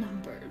 in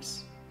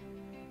numbers.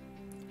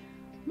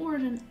 More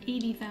than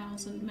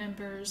 80,000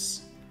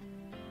 members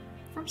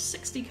from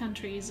 60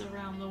 countries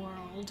around the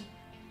world,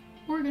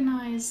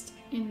 organized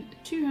in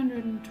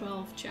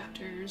 212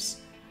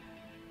 chapters,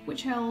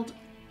 which held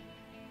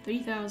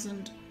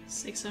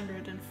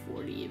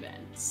 3,640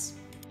 events.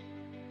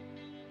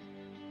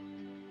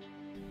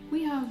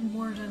 We have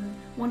more than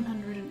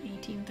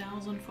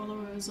 118,000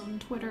 followers on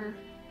Twitter,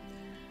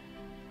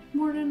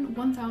 more than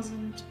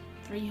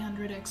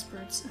 1,300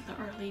 experts in the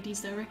R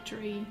Ladies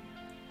directory,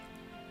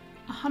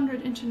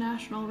 100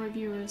 international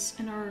reviewers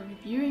in our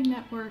reviewing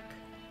network,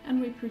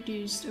 and we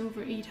produced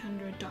over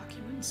 800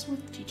 documents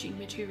with teaching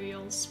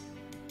materials.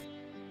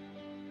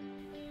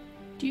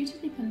 Due to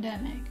the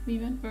pandemic, we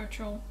went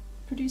virtual,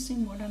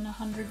 producing more than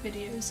 100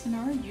 videos in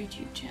our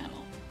YouTube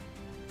channel.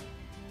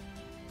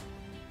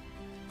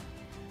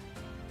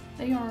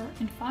 They are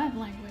in 5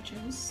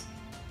 languages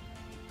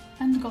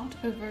and got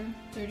over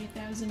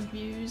 30,000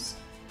 views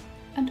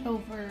and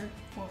over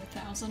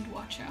 4,000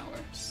 watch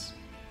hours.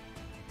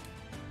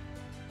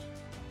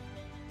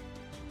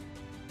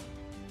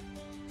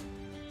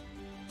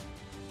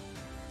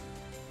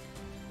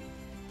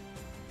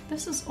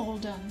 This is all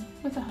done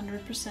with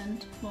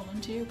 100%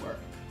 volunteer work.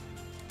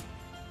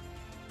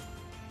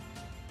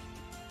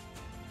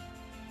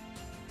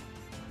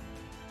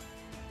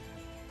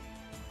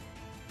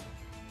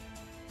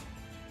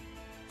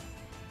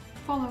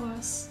 Follow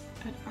us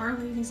at Our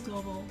Ladies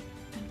Global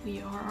and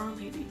We Are Our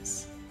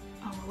Ladies.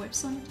 Our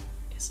website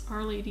is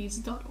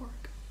ourladies.org.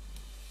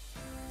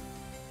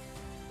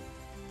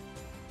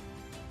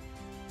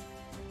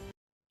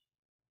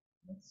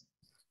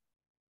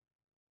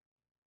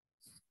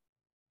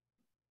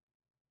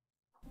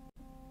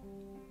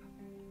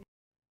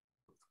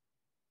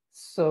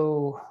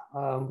 So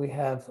we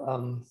have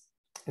an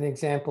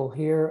example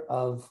here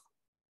of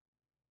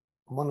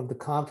one of the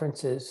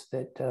conferences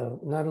that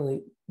not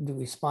only do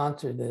we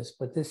sponsor this,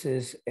 but this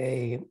is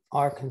a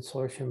R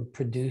Consortium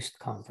produced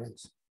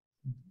conference.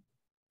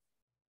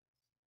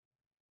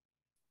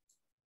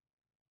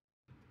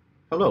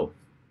 Hello,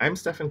 I'm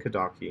Stefan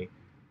Kadocki.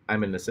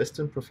 I'm an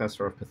assistant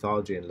professor of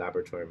pathology and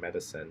laboratory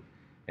medicine,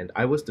 and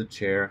I was the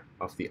chair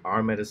of the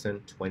R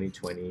Medicine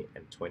 2020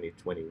 and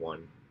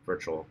 2021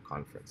 virtual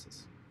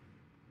conferences.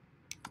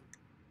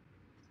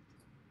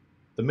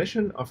 The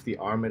mission of the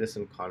R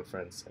Medicine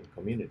conference and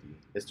community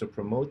is to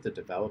promote the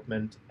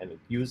development and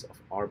use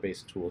of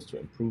R-based tools to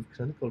improve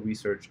clinical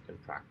research and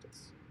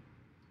practice.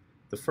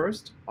 The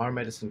first R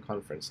Medicine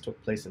conference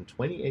took place in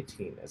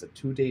 2018 as a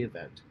two-day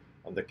event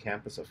on the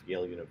campus of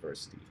Yale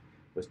University,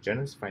 with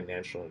generous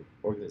financial and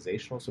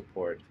organizational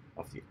support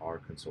of the R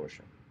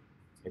Consortium.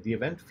 And the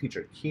event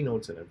featured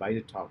keynotes and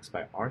invited talks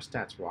by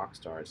R-Stats rock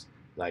stars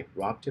like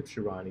Rob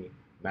Tibshirani,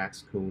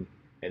 Max Kuhn,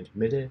 and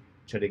Mide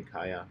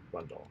Chedinkaya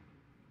Rundle.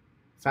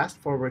 Fast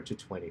forward to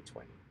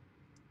 2020.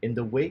 In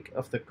the wake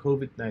of the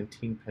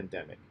COVID-19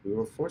 pandemic, we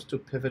were forced to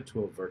pivot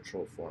to a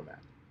virtual format.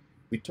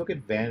 We took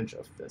advantage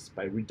of this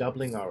by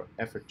redoubling our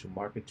effort to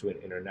market to an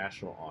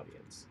international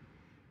audience.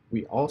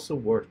 We also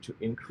worked to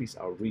increase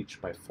our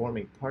reach by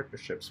forming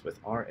partnerships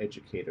with R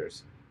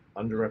educators,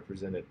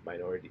 underrepresented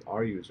minority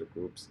R user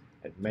groups,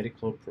 and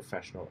medical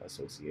professional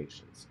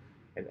associations.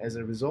 And as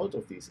a result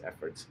of these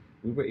efforts,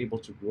 we were able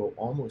to grow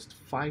almost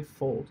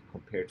fivefold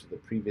compared to the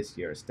previous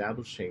year,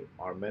 establishing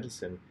R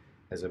Medicine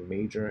as a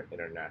major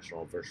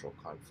international virtual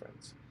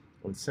conference.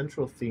 And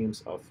central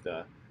themes of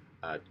the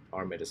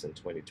R Medicine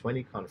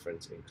 2020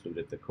 conference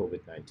included the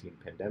COVID-19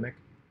 pandemic,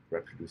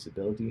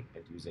 reproducibility,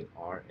 and using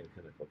R in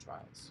clinical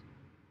trials.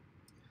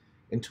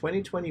 In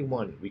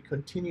 2021, we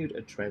continued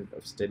a trend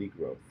of steady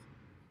growth.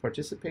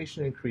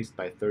 Participation increased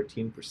by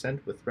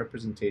 13% with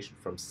representation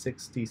from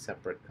 60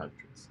 separate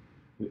countries.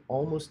 We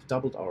almost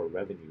doubled our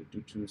revenue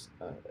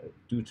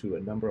due to a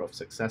number of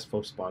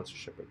successful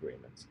sponsorship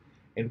agreements,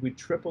 and we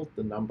tripled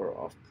the number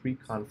of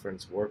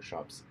pre-conference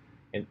workshops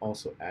and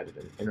also added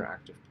an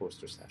interactive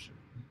poster session.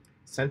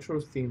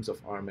 Central themes of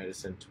R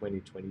Medicine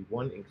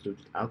 2021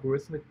 included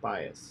algorithmic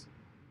bias,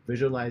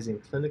 visualizing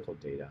clinical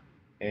data,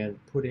 and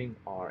putting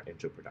R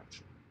into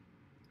production.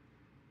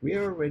 We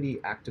are already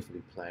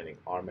actively planning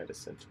R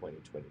Medicine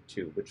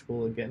 2022, which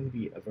will again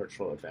be a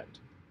virtual event,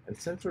 and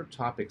central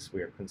topics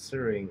we are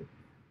considering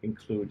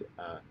include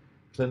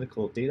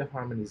clinical data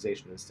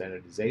harmonization and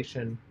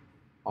standardization,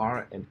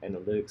 R and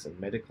analytics in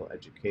medical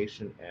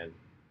education, and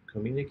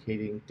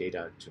communicating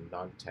data to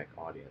non-tech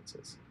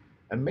audiences.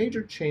 A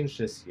major change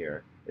this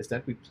year is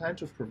that we plan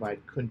to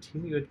provide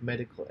continued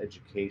medical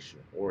education,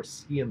 or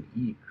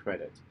CME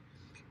credit,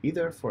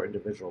 either for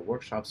individual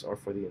workshops or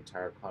for the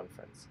entire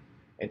conference.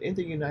 And in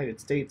the United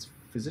States,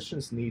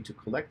 physicians need to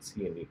collect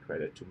CME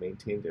credit to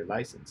maintain their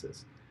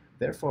licenses.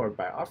 Therefore,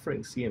 by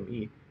offering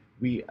CME,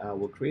 we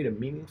will create a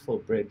meaningful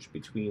bridge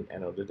between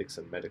analytics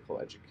and medical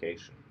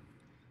education.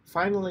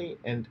 Finally,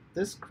 and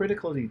this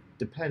critically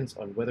depends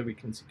on whether we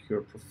can secure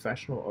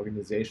professional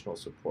organizational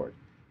support,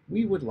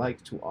 we would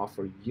like to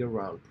offer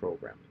year-round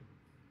programming.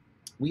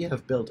 We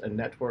have built a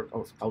network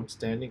of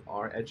outstanding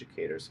R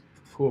educators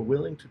who are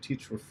willing to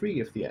teach for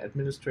free if the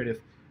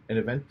administrative and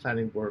event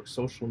planning work,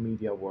 social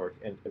media work,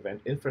 and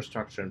event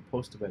infrastructure and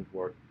post-event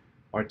work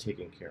are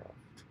taken care of.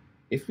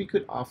 If we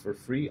could offer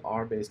free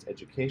R-based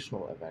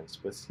educational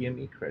events with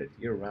CME credit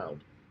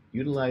year-round,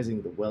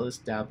 utilizing the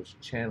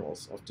well-established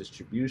channels of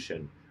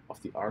distribution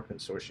of the R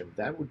Consortium,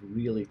 that would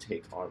really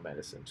take R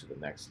Medicine to the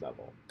next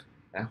level.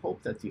 I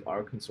hope that the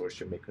R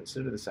Consortium may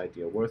consider this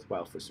idea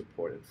worthwhile for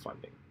support and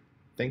funding.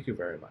 Thank you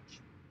very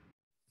much.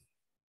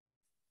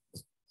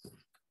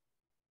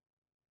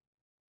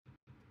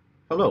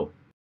 Hello.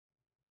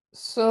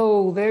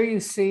 So there you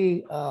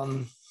see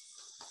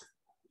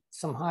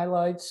some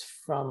highlights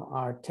from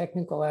our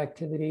technical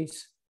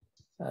activities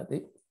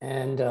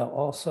and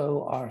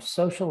also our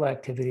social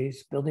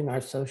activities, building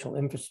our social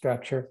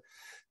infrastructure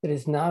that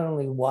is not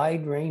only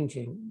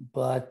wide-ranging,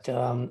 but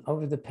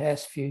over the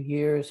past few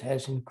years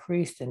has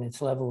increased in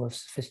its level of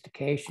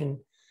sophistication,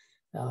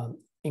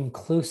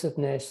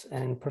 inclusiveness,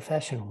 and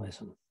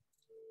professionalism.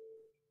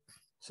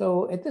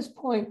 So at this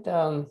point,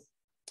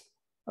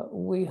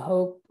 we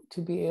hope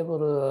to be able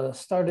to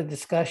start a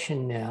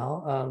discussion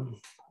now.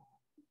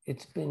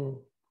 It's been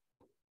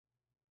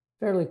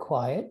fairly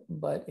quiet,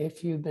 but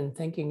if you've been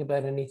thinking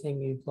about anything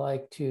you'd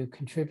like to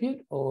contribute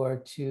or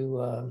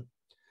to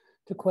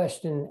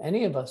question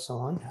any of us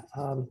on,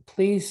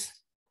 please.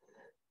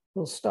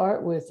 We'll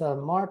start with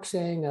Mark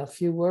saying a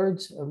few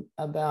words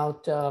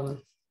about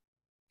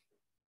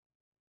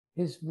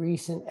his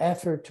recent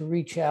effort to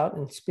reach out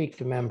and speak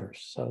to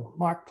members. So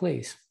Mark,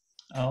 please.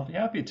 I'll be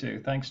happy to.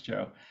 Thanks,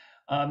 Joe.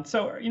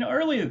 So,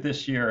 earlier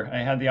this year, I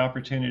had the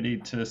opportunity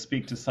to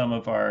speak to some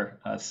of our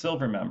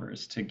silver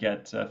members to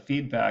get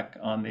feedback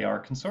on the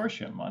R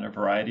Consortium on a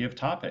variety of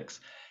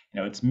topics.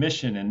 Its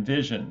mission and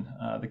vision,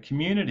 the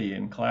community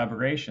and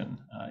collaboration,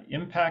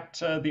 impact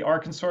the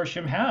R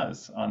Consortium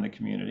has on the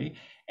community,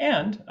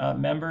 and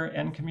member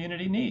and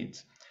community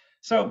needs.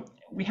 So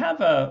we have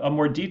a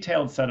more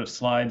detailed set of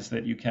slides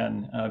that you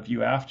can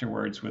view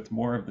afterwards with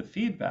more of the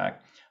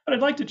feedback. But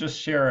I'd like to just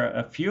share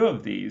a few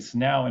of these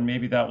now, and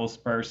maybe that will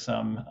spur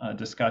some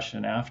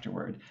discussion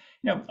afterward.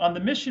 On the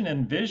mission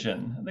and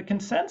vision, the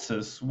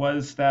consensus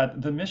was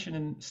that the mission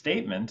and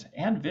statement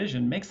and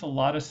vision makes a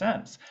lot of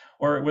sense,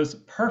 or it was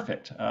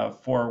perfect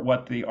for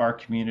what the R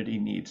community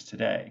needs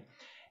today.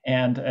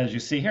 And as you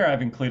see here,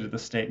 I've included the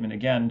statement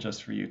again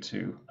just for you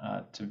to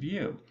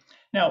view.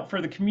 Now,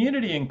 for the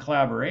community and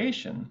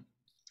collaboration,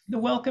 the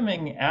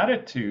welcoming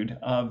attitude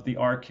of the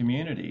R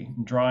community,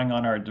 drawing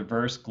on our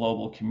diverse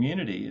global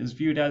community, is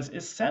viewed as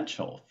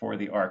essential for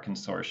the R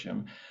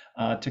Consortium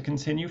to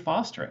continue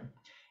fostering.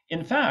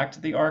 In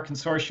fact, the R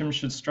Consortium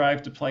should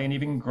strive to play an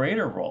even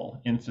greater role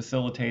in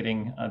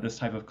facilitating this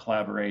type of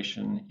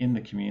collaboration in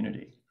the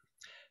community.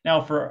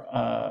 Now, for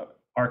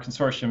R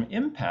Consortium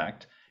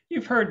impact,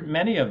 you've heard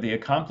many of the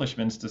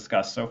accomplishments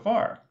discussed so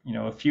far.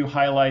 A few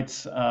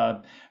highlights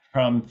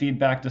from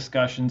feedback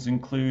discussions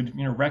include,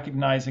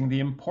 recognizing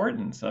the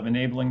importance of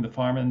enabling the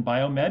pharma and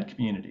biomed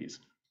communities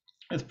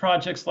with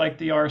projects like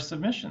the R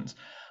submissions.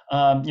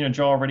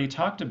 Joe already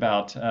talked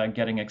about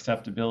getting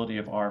acceptability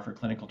of R for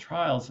clinical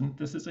trials, and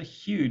this is a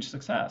huge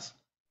success.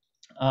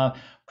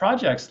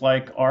 Projects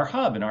like R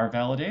Hub and R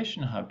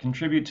Validation Hub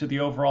contribute to the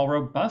overall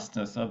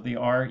robustness of the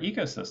R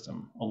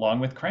ecosystem, along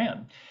with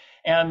CRAN.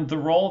 And the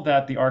role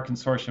that the R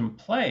Consortium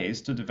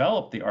plays to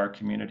develop the R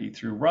community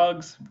through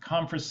RUGs,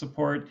 conference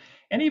support,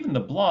 and even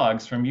the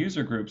blogs from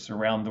user groups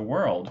around the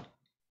world,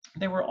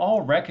 they were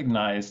all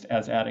recognized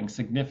as adding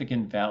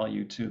significant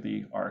value to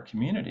the R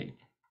community.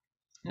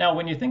 Now,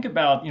 when you think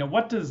about,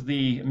 what does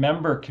the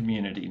member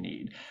community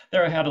need?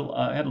 There I had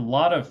a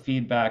lot of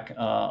feedback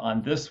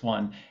on this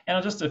one,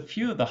 and just a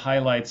few of the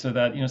highlights are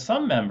that,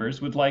 some members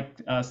would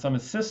like some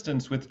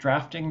assistance with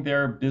drafting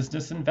their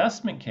business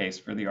investment case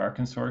for the R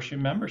Consortium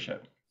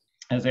membership,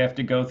 as they have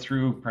to go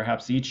through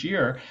perhaps each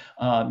year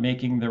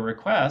making the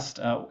request.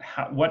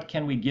 What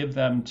can we give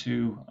them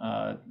to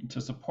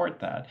support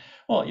that?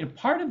 Well,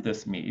 part of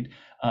this need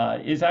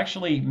is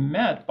actually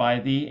met by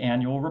the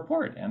annual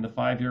report and the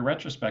 5-year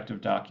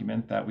retrospective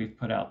document that we've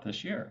put out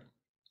this year.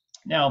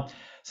 Now,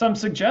 some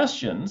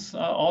suggestions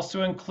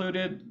also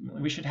included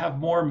we should have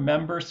more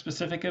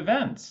member-specific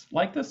events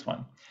like this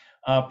one.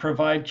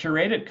 Provide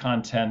curated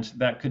content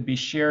that could be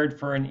shared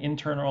for an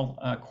internal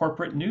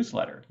corporate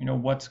newsletter.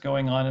 What's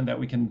going on, and that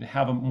we can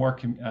have a more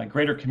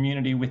greater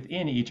community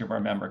within each of our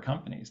member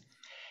companies,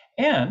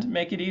 and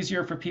make it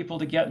easier for people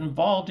to get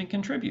involved and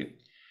contribute.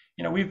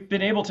 We've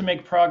been able to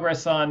make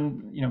progress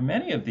on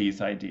many of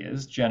these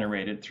ideas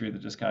generated through the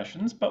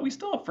discussions, but we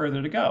still have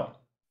further to go.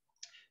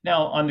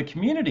 Now, on the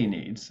community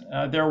needs,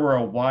 there were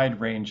a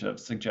wide range of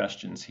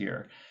suggestions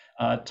here.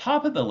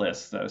 Top of the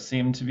list, though,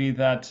 seemed to be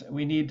that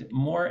we need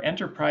more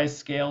enterprise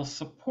scale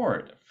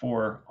support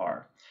for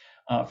R.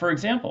 For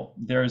example,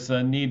 there's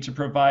a need to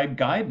provide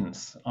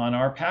guidance on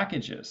our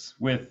packages.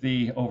 With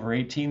the over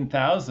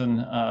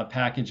 18,000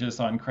 packages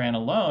on CRAN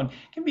alone,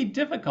 it can be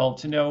difficult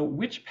to know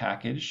which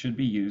package should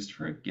be used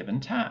for a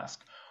given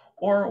task,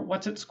 or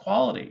what's its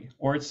quality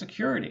or its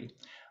security.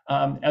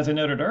 As I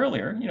noted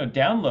earlier,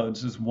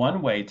 downloads is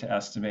one way to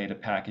estimate a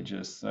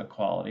package's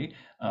quality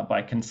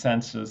by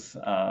consensus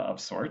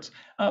of sorts,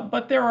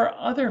 but there are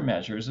other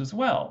measures as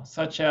well,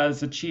 such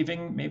as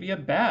achieving maybe a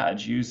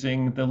badge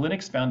using the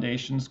Linux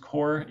Foundation's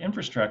Core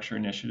Infrastructure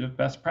Initiative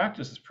Best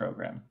Practices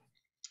Program.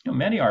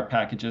 Many R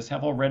packages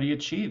have already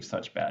achieved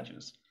such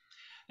badges.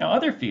 Now,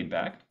 other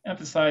feedback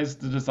emphasized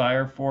the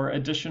desire for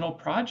additional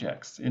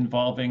projects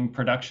involving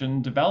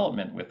production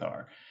development with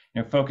R,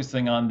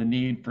 focusing on the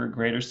need for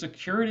greater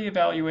security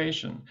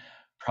evaluation,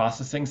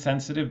 processing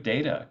sensitive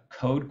data,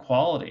 code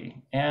quality,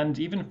 and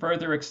even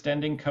further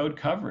extending code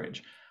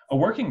coverage. A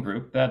working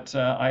group that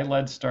I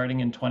led starting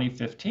in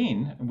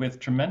 2015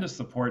 with tremendous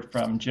support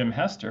from Jim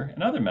Hester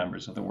and other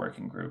members of the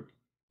working group.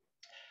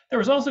 There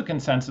was also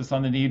consensus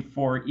on the need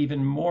for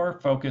even more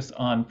focus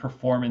on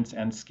performance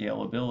and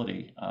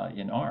scalability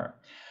in R.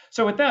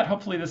 So with that,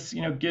 hopefully this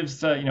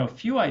gives a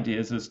few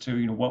ideas as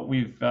to what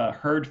we've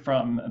heard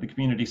from the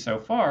community so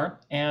far,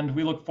 and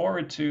we look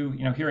forward to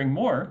hearing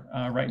more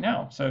right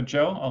now. So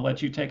Joe, I'll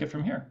let you take it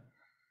from here.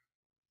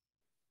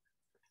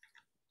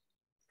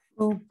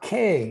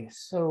 Okay,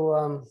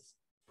 so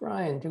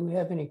Brian, do we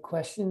have any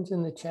questions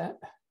in the chat?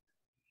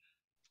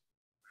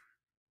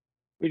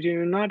 We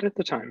do not at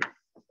the time.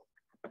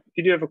 If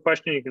you do have a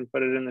question, you can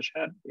put it in the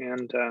chat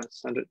and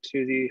send it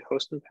to the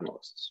host and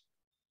panelists.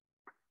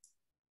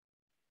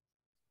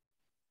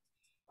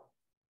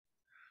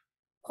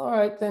 All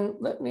right, then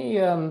let me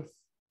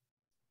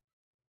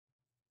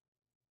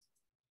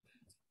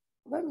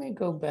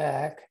go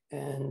back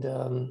and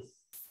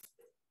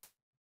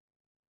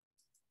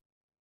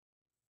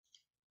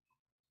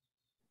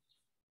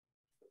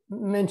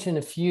mention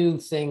a few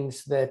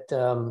things that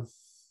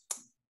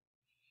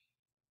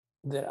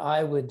that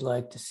I would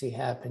like to see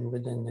happen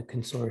within the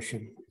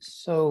consortium.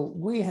 So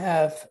we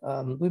have,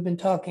 we've been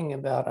talking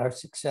about our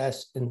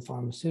success in the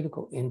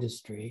pharmaceutical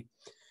industry.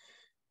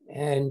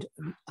 And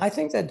I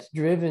think that's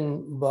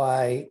driven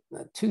by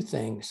two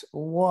things.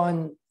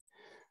 One,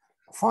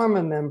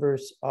 pharma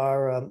members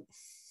are,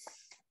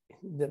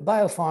 the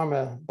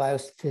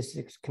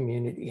biostatistics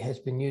community has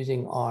been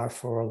using R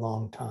for a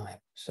long time.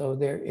 So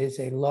there is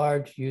a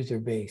large user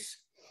base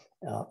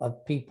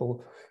of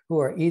people who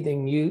are either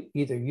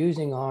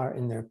using R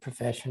in their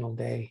professional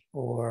day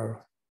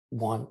or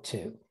want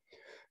to.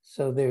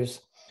 So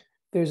there's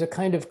a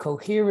kind of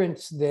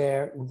coherence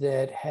there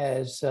that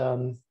has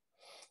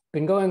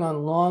been going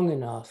on long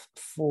enough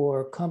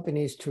for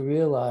companies to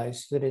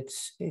realize that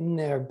it's in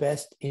their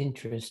best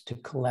interest to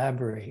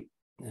collaborate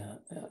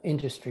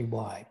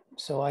industry-wide.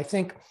 So I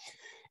think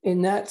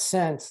in that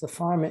sense, the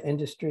pharma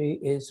industry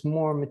is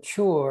more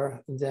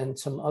mature than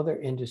some other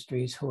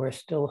industries who are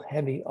still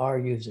heavy R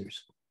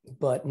users,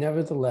 but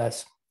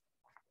nevertheless,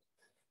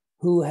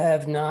 who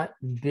have not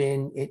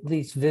been, at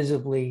least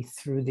visibly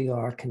through the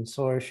R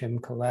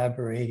Consortium,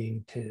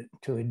 collaborating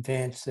to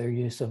advance their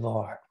use of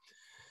R.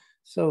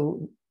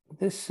 So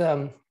this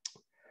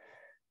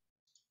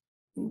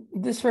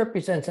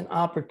represents an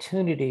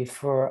opportunity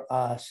for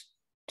us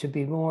to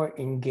be more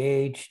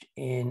engaged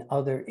in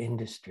other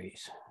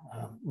industries,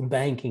 the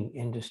banking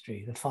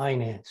industry, the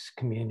finance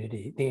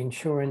community, the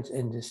insurance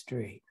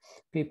industry,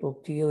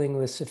 people dealing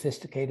with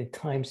sophisticated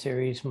time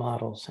series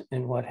models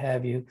and what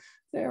have you.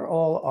 They're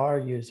all R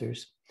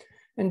users.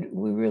 And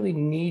we really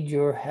need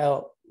your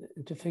help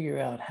to figure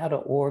out how to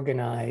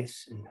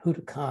organize and who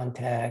to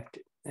contact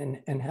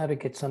and how to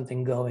get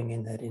something going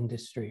in that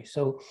industry.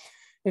 So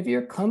if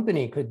your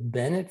company could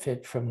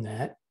benefit from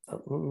that,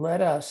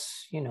 let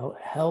us,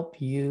 help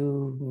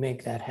you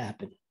make that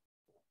happen.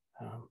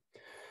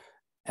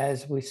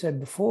 As we said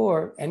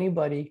before,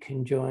 anybody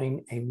can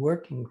join a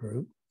working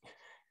group,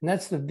 and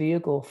that's the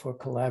vehicle for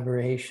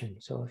collaboration.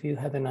 So if you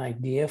have an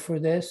idea for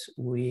this,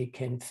 we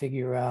can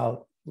figure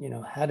out,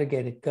 how to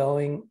get it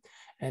going,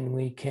 and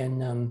we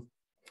can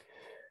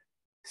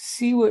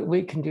see what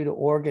we can do to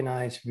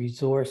organize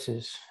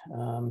resources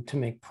to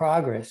make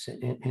progress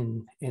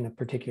in a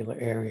particular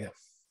area.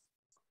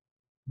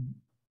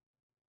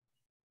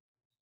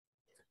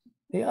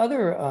 The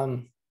other,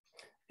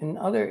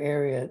 another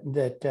area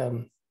that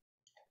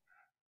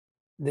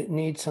that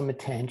needs some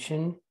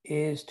attention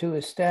is to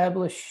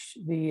establish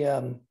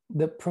the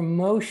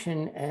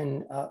promotion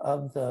and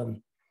of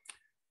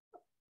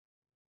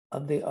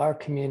the R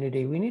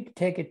community. We need to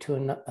take it to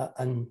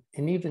an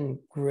even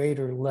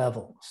greater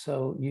level.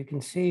 So you can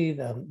see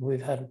that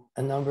we've had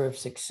a number of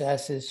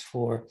successes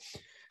for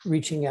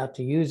reaching out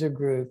to user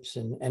groups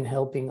and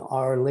helping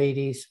our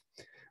ladies,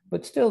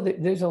 but still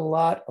there's a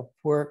lot of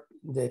work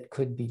that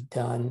could be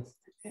done.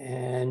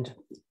 And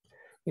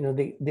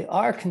the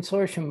R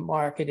Consortium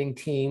marketing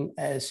team,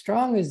 as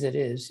strong as it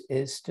is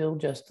still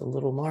just a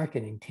little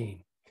marketing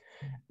team.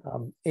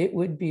 It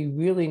would be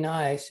really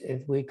nice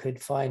if we could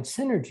find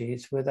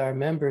synergies with our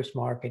members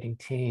marketing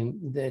team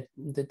that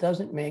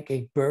doesn't make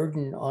a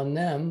burden on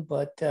them,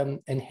 but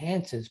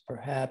enhances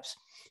perhaps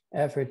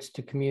efforts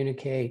to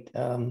communicate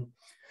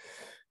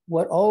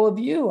what all of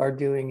you are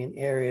doing in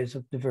areas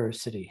of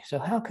diversity. So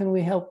how can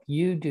we help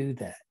you do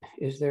that?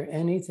 Is there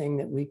anything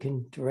that we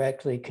can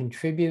directly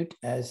contribute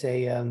as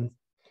a,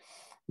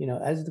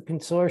 as the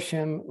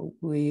consortium?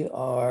 We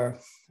are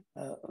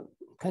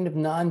kind of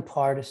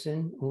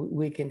nonpartisan.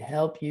 We can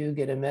help you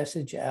get a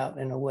message out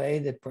in a way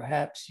that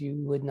perhaps you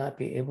would not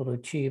be able to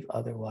achieve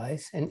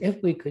otherwise. And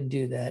if we could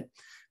do that,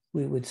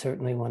 we would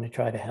certainly want to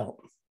try to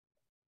help.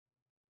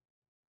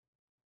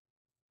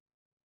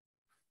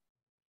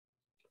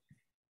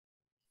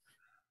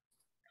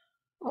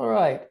 All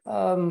right,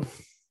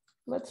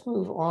 let's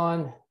move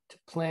on to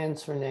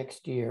plans for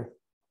next year.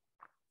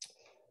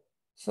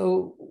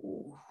 So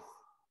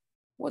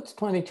what's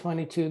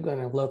 2022 going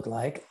to look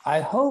like?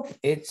 I hope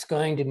it's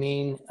going to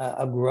mean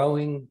a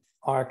growing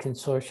R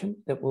Consortium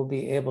that will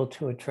be able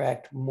to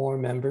attract more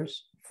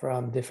members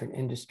from different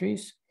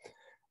industries.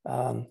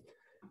 I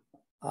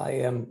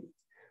am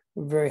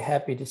very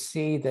happy to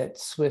see that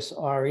Swiss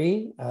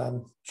RE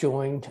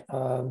joined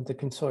the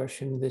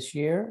consortium this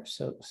year.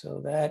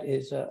 So that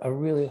is a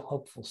really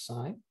hopeful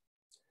sign.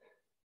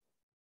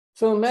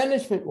 So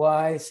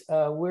management-wise,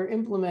 we're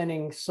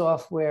implementing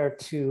software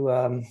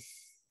to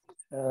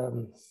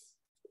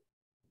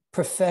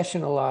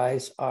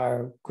professionalize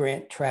our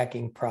grant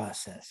tracking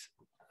process.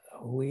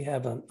 we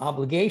have an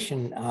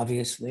obligation,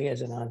 obviously,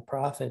 as a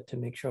nonprofit to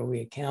make sure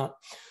we account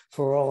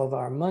for all of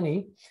our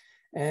money.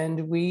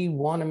 And we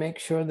want to make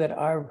sure that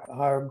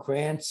our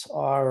grants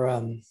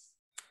are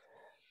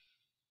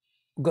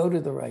go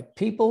to the right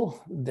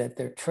people, that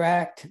they're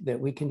tracked, that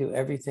we can do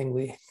everything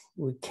we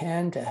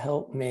can to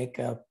help make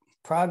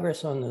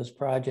progress on those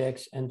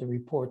projects and to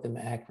report them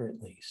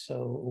accurately.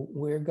 So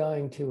we're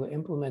going to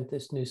implement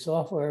this new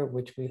software,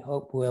 which we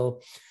hope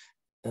will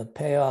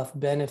pay off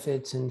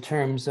benefits in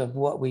terms of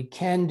what we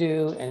can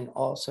do and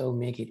also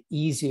make it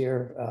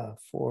easier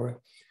for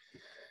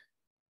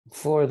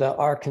the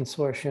R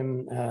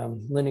Consortium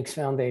Linux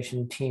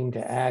Foundation team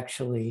to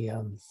actually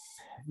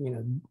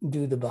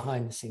do the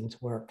behind the scenes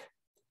work.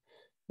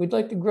 We'd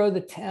like to grow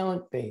the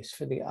talent base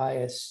for the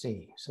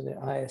ISC. So the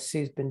ISC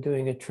has been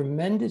doing a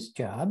tremendous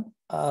job.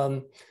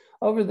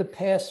 Over the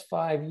past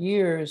 5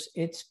 years,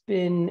 it's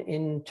been,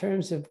 in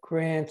terms of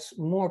grants,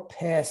 more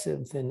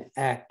passive than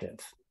active.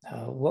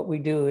 What we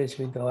do is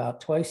we go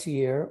out twice a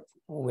year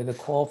with a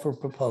call for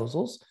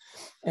proposals,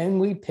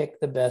 and we pick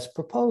the best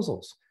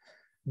proposals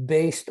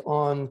based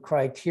on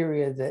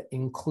criteria that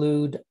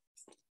include,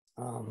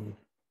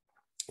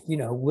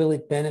 will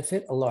it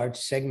benefit a large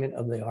segment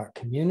of the art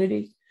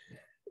community?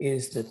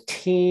 Is the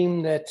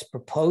team that's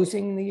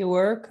proposing the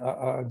work,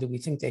 or do we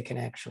think they can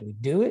actually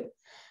do it?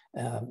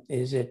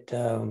 Is it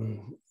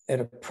at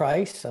a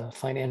price, a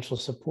financial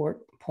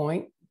support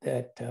point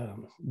that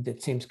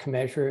seems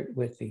commensurate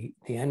with the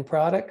end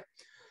product?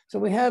 So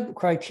we have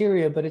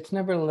criteria, but it's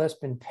nevertheless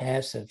been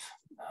passive.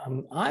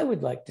 I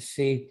would like to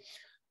see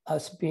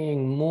us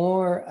being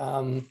more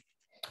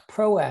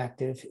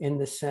proactive in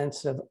the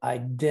sense of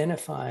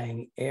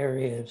identifying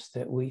areas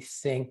that we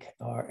think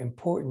are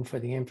important for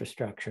the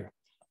infrastructure.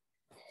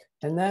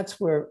 And that's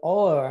where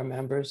all of our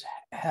members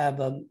have,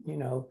 the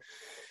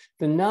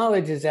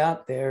knowledge is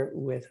out there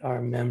with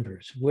our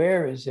members.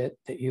 Where is it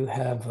that you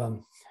have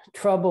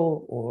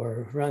trouble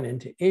or run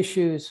into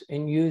issues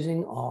in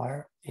using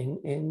R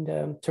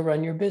to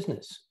run your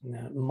business?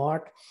 Now,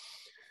 Mark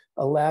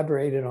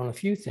elaborated on a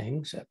few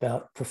things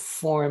about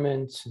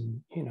performance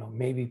and,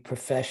 maybe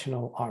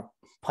professional art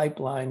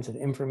pipelines and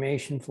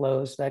information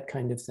flows, that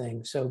kind of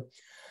thing. So,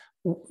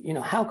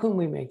 how can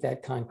we make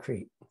that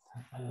concrete?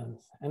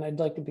 And I'd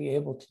like to be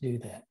able to do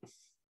that.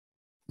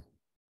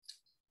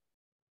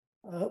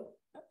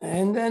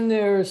 And then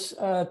there's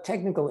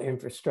technical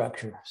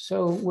infrastructure.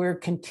 So we're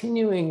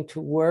continuing to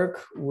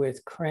work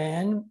with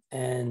CRAN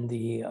and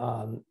the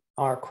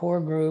R Core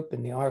Group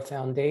and the R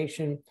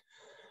Foundation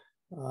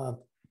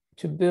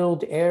to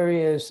build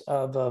areas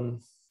of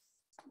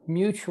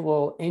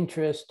mutual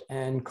interest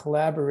and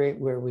collaborate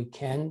where we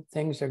can.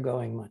 Things are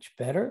going much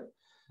better.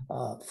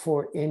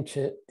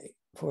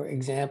 For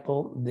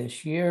example,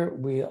 this year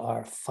we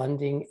are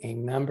funding a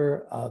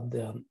member of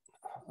the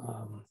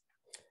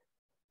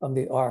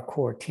R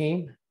Core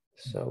team.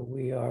 So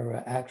we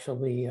are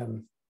actually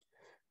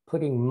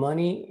putting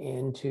money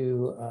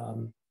into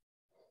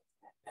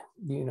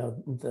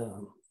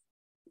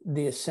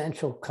the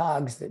essential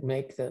cogs that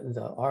make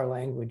the R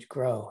language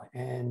grow,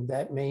 and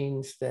that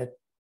means that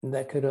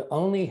could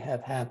only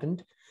have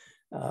happened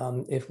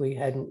if we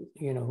hadn't,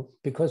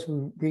 because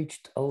we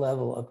reached a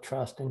level of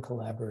trust and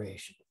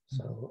collaboration.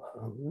 So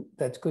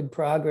that's good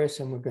progress,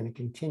 and we're going to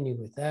continue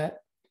with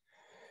that.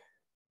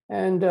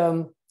 And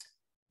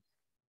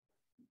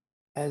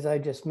as I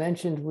just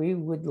mentioned, we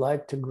would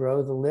like to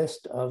grow the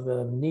list of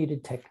the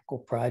needed technical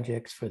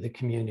projects for the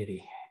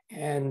community.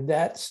 And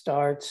that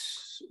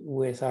starts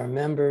with our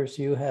members.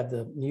 You have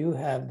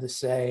the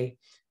say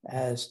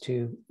as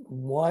to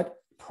what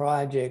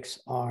projects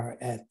are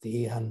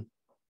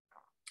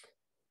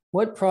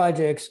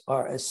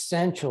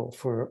essential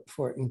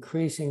for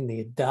increasing the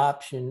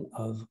adoption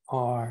of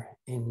R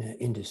in the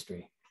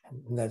industry.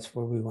 And that's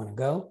where we want to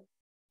go.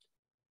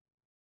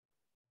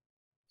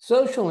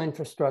 Social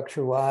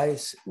infrastructure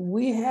wise,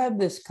 we have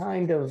this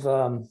kind of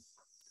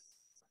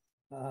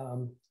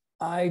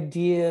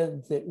idea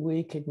that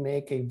we could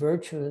make a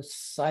virtuous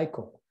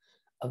cycle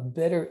of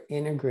better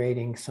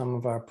integrating some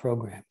of our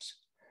programs.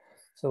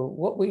 So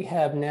what we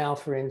have now,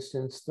 for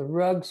instance, the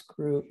RUGS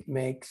group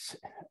makes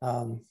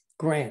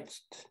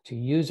grants to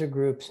user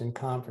groups and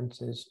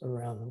conferences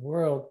around the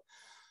world.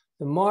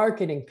 The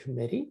marketing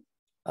committee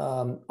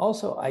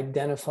also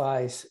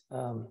identifies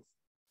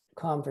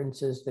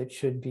conferences that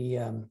should be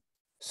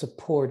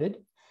supported.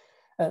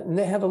 And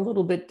they have a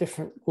little bit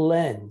different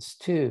lens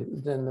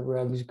too than the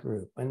RUGS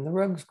group. And the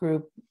RUGS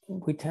group,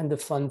 we tend to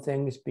fund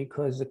things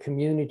because the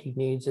community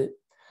needs it.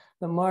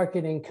 The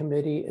marketing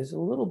committee is a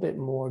little bit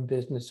more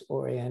business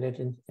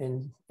oriented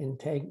in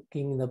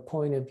taking the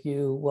point of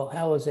view, well,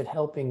 how is it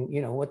helping,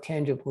 what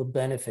tangible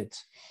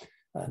benefits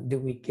do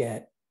we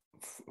get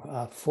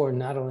for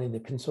not only the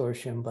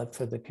consortium, but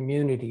for the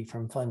community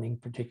from funding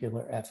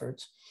particular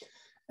efforts.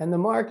 And the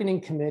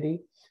marketing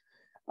committee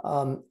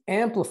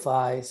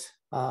amplifies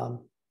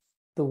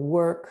the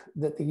work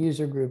that the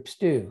user groups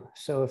do.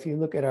 So if you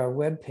look at our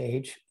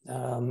webpage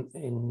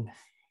in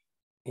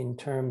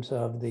terms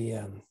of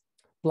the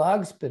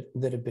blogs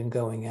that have been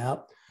going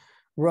out,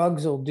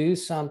 Rugs will do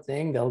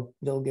something.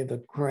 They'll give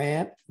a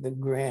grant. The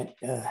grant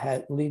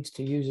leads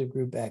to user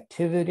group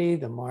activity.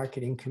 The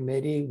marketing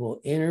committee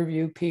will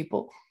interview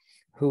people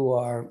who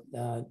are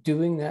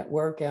doing that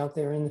work out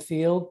there in the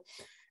field,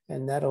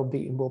 and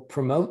we'll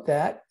promote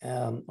that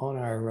on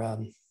our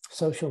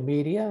social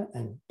media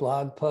and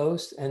blog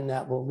posts, and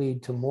that will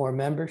lead to more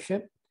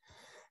membership.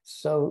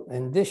 So,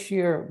 and this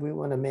year we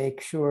want to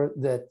make sure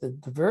that the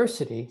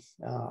diversity,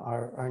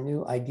 our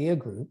new idea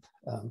group,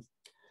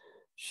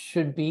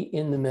 should be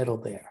in the middle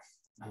there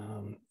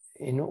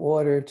in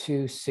order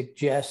to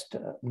suggest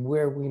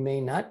where we may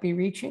not be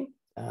reaching,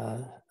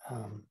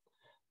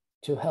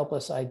 to help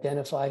us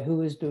identify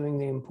who is doing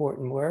the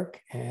important work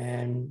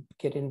and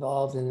get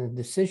involved in the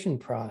decision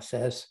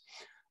process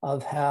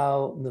of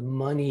how the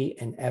money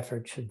and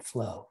effort should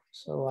flow.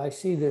 So I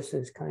see this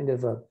as kind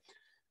of a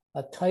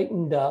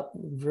tightened up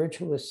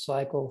virtuous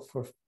cycle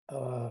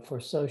for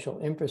social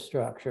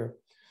infrastructure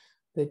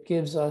that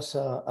gives us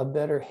a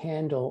better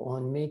handle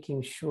on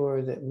making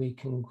sure that we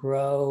can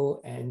grow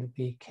and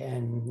we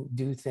can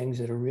do things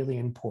that are really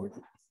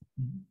important.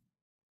 Mm-hmm.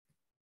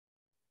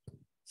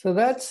 So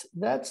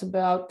that's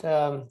about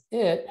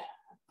it.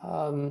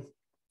 I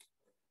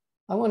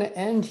want to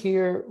end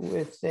here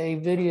with a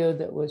video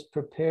that was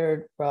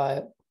prepared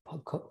by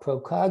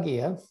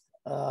Procagia.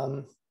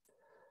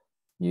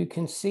 You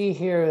can see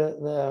here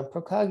the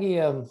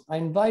Procagia. I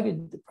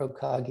invited the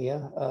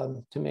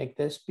Procagia to make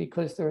this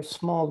because they're a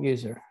small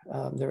user.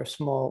 They're a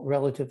small,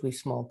 relatively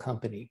small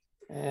company.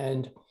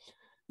 And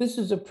this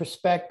is a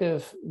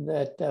perspective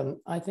that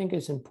I think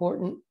is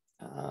important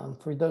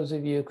for those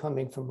of you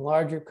coming from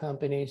larger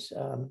companies.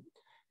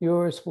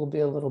 Yours will be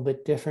a little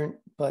bit different,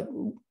 but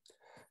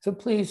so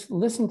please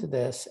listen to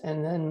this,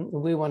 and then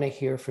we want to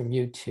hear from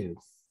you too.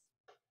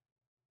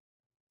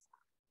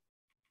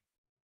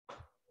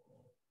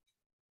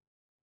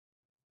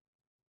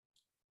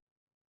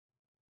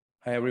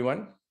 Hi,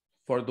 everyone.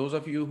 For those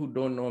of you who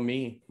don't know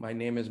me, my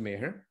name is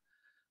Meher.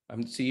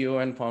 I'm the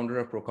CEO and founder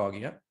of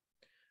Procagia.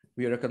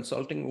 We are a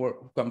consulting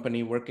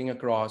company working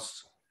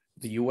across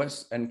the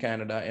US and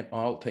Canada in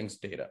all things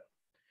data.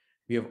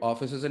 We have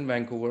offices in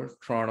Vancouver,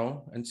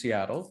 Toronto, and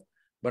Seattle,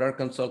 but our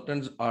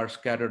consultants are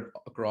scattered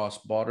across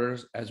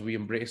borders as we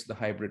embrace the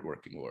hybrid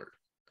working world.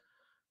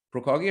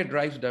 Procagia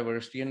drives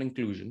diversity and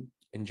inclusion,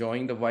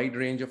 enjoying the wide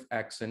range of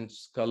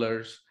accents,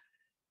 colors,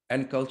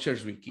 and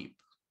cultures we keep.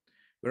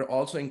 We're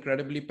also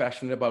incredibly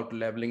passionate about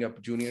leveling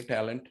up junior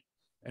talent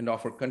and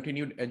offer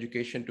continued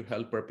education to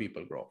help our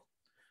people grow,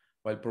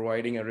 while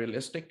providing a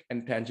realistic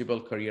and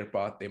tangible career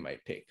path they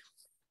might take.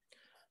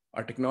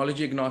 Our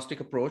technology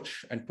agnostic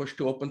approach and push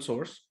to open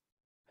source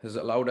has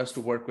allowed us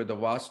to work with a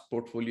vast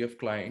portfolio of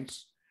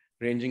clients,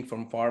 ranging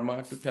from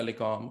pharma to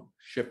telecom,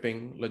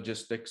 shipping,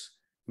 logistics,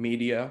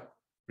 media,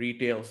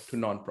 retail to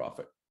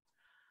nonprofit.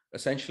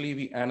 Essentially,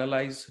 we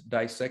analyze,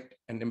 dissect,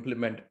 and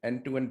implement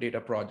end-to-end data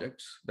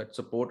projects that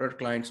support our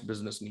clients'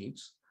 business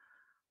needs.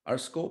 Our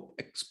scope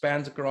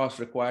expands across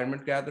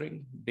requirement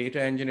gathering,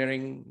 data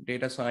engineering,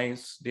 data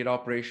science, data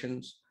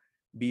operations,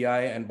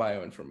 BI, and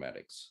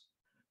bioinformatics.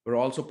 We're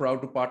also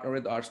proud to partner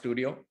with R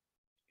Studio,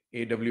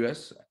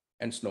 AWS,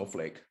 and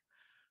Snowflake,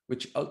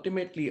 which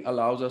ultimately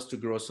allows us to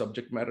grow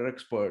subject matter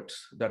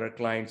experts that our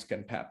clients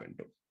can tap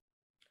into.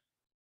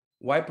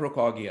 Why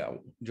Procagia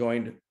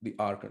joined the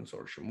R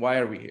Consortium? Why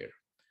are we here?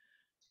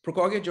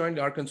 Procagia joined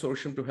the R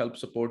Consortium to help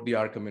support the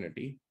R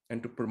community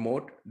and to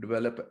promote,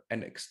 develop,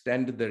 and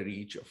extend the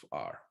reach of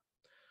R.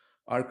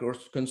 Our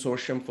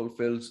consortium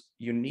fulfills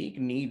unique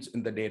needs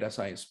in the data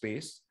science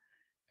space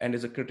and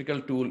is a critical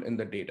tool in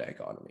the data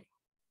economy.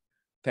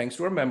 Thanks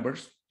to our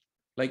members,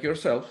 like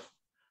yourself,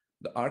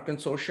 the R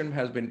Consortium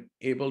has been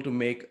able to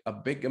make a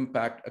big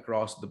impact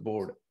across the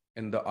board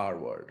in the R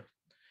world,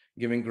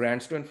 giving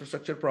grants to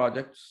infrastructure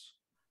projects,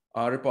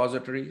 R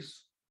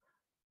repositories,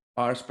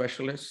 R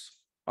specialists,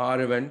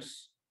 R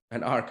events,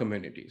 and R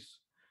communities,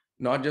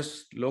 not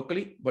just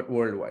locally, but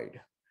worldwide.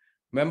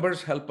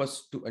 Members help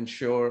us to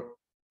ensure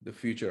the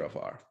future of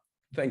R.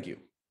 Thank you.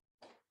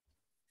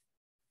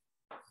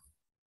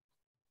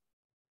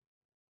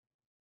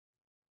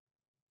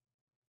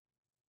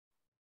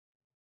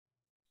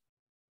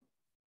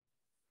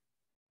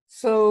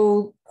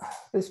 So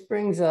this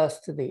brings us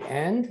to the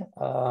end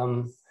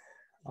of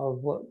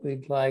what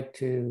we'd like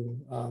to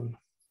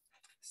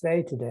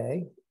say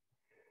today.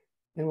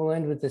 And we'll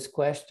end with this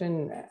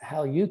question,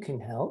 how you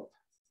can help.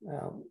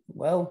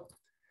 Well,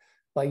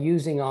 by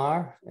using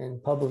R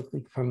and publicly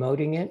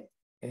promoting it,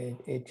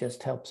 it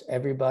just helps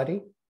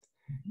everybody.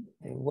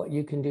 And what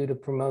you can do to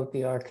promote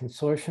the R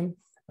Consortium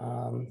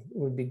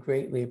would be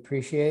greatly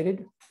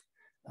appreciated.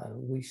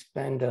 We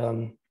spend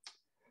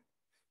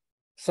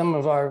some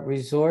of our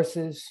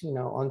resources,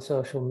 on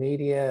social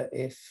media.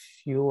 If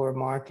your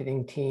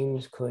marketing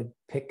teams could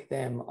pick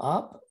them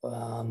up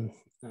and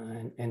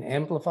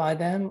amplify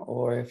them,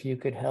 or if you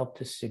could help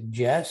to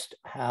suggest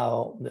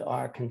how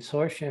our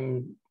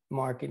consortium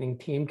marketing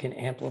team can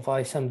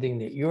amplify something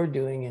that you're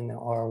doing in the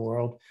R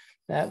world,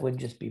 that would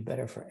just be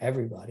better for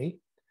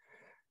everybody.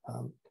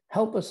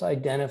 help us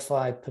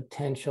identify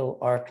potential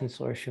R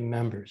Consortium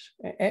members.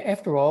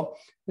 After all,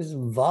 this is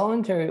a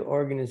voluntary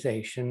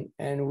organization,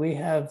 and we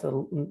have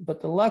the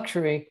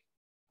luxury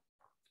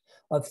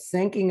of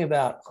thinking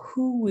about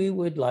who we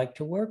would like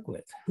to work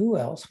with. Who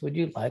else would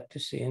you like to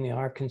see in the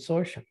R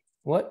Consortium?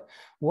 What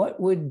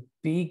would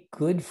be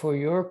good for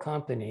your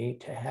company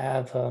to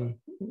have,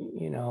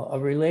 you know, a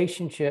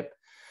relationship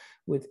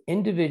with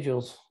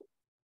individuals,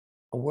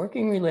 a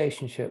working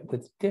relationship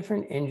with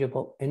different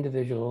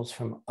individuals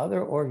from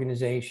other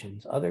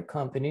organizations, other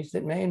companies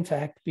that may in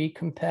fact be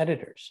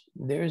competitors.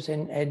 There's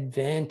an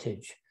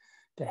advantage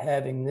to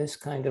having this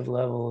kind of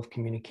level of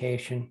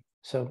communication.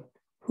 So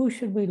who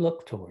should we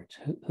look towards?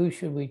 Who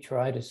should we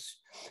try to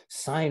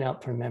sign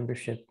up for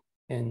membership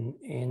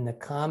in the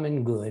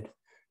common good,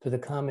 for the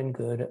common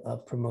good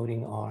of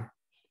promoting R?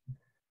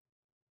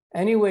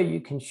 Any way you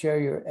can share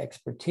your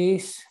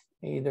expertise,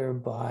 either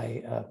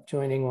by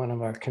joining one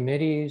of our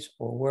committees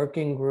or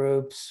working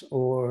groups,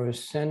 or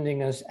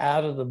sending us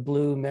out of the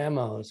blue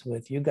memos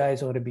with, you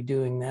guys ought to be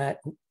doing that,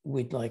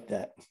 we'd like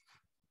that.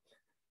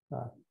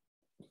 You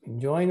can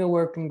join the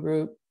working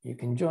group, you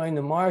can join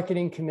the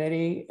marketing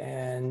committee,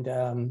 and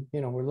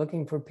you know, we're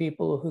looking for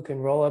people who can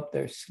roll up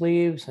their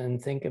sleeves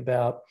and think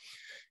about,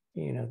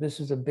 you know, this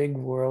is a big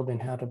world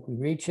and how do we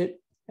reach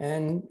it,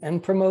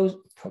 and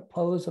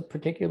propose a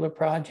particular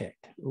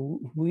project.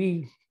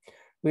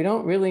 We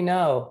don't really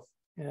know,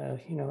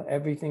 you know,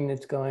 everything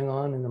that's going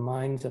on in the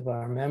minds of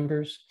our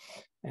members,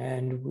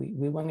 and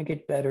we want to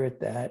get better at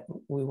that.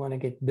 We want to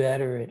get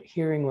better at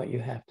hearing what you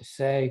have to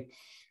say,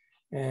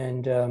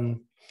 and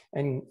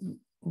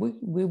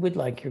we would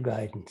like your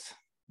guidance.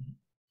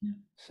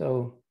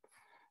 So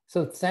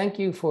thank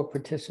you for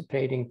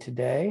participating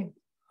today.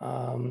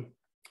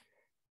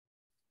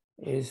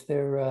 Is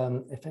there,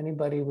 if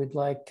anybody would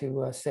like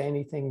to say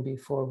anything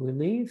before we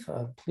leave,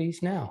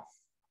 please now.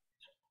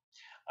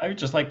 I would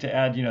just like to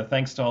add, you know,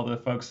 thanks to all the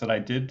folks that I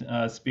did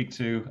speak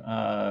to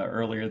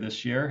earlier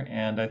this year.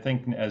 And I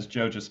think, as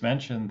Joe just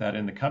mentioned, that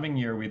in the coming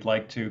year, we'd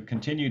like to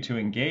continue to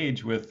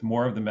engage with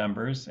more of the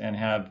members and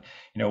have,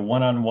 you know,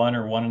 one-on-one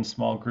or one in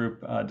small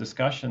group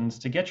discussions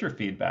to get your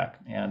feedback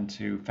and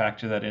to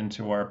factor that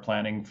into our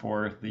planning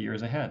for the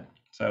years ahead.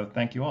 So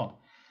thank you all.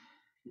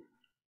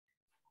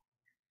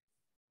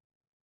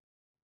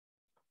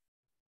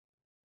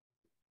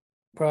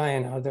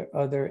 Brian,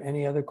 are there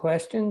any other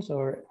questions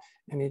or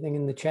anything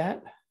in the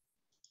chat?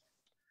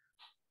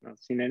 Not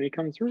seen any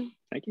come through.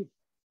 Thank you.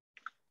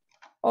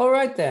 All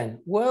right then.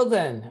 Well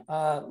then,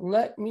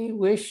 let me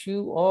wish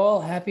you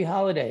all happy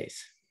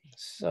holidays.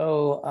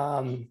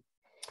 So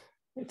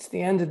it's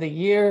the end of the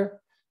year.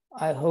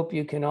 I hope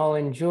you can all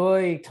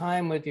enjoy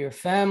time with your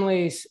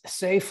families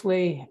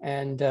safely,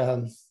 and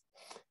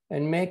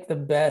make the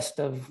best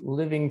of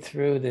living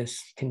through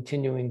this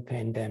continuing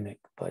pandemic.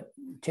 But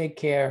take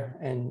care,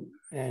 and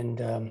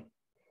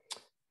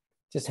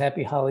just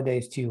happy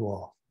holidays to you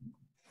all.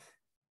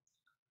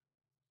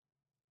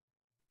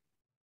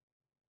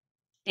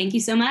 Thank you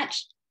so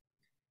much.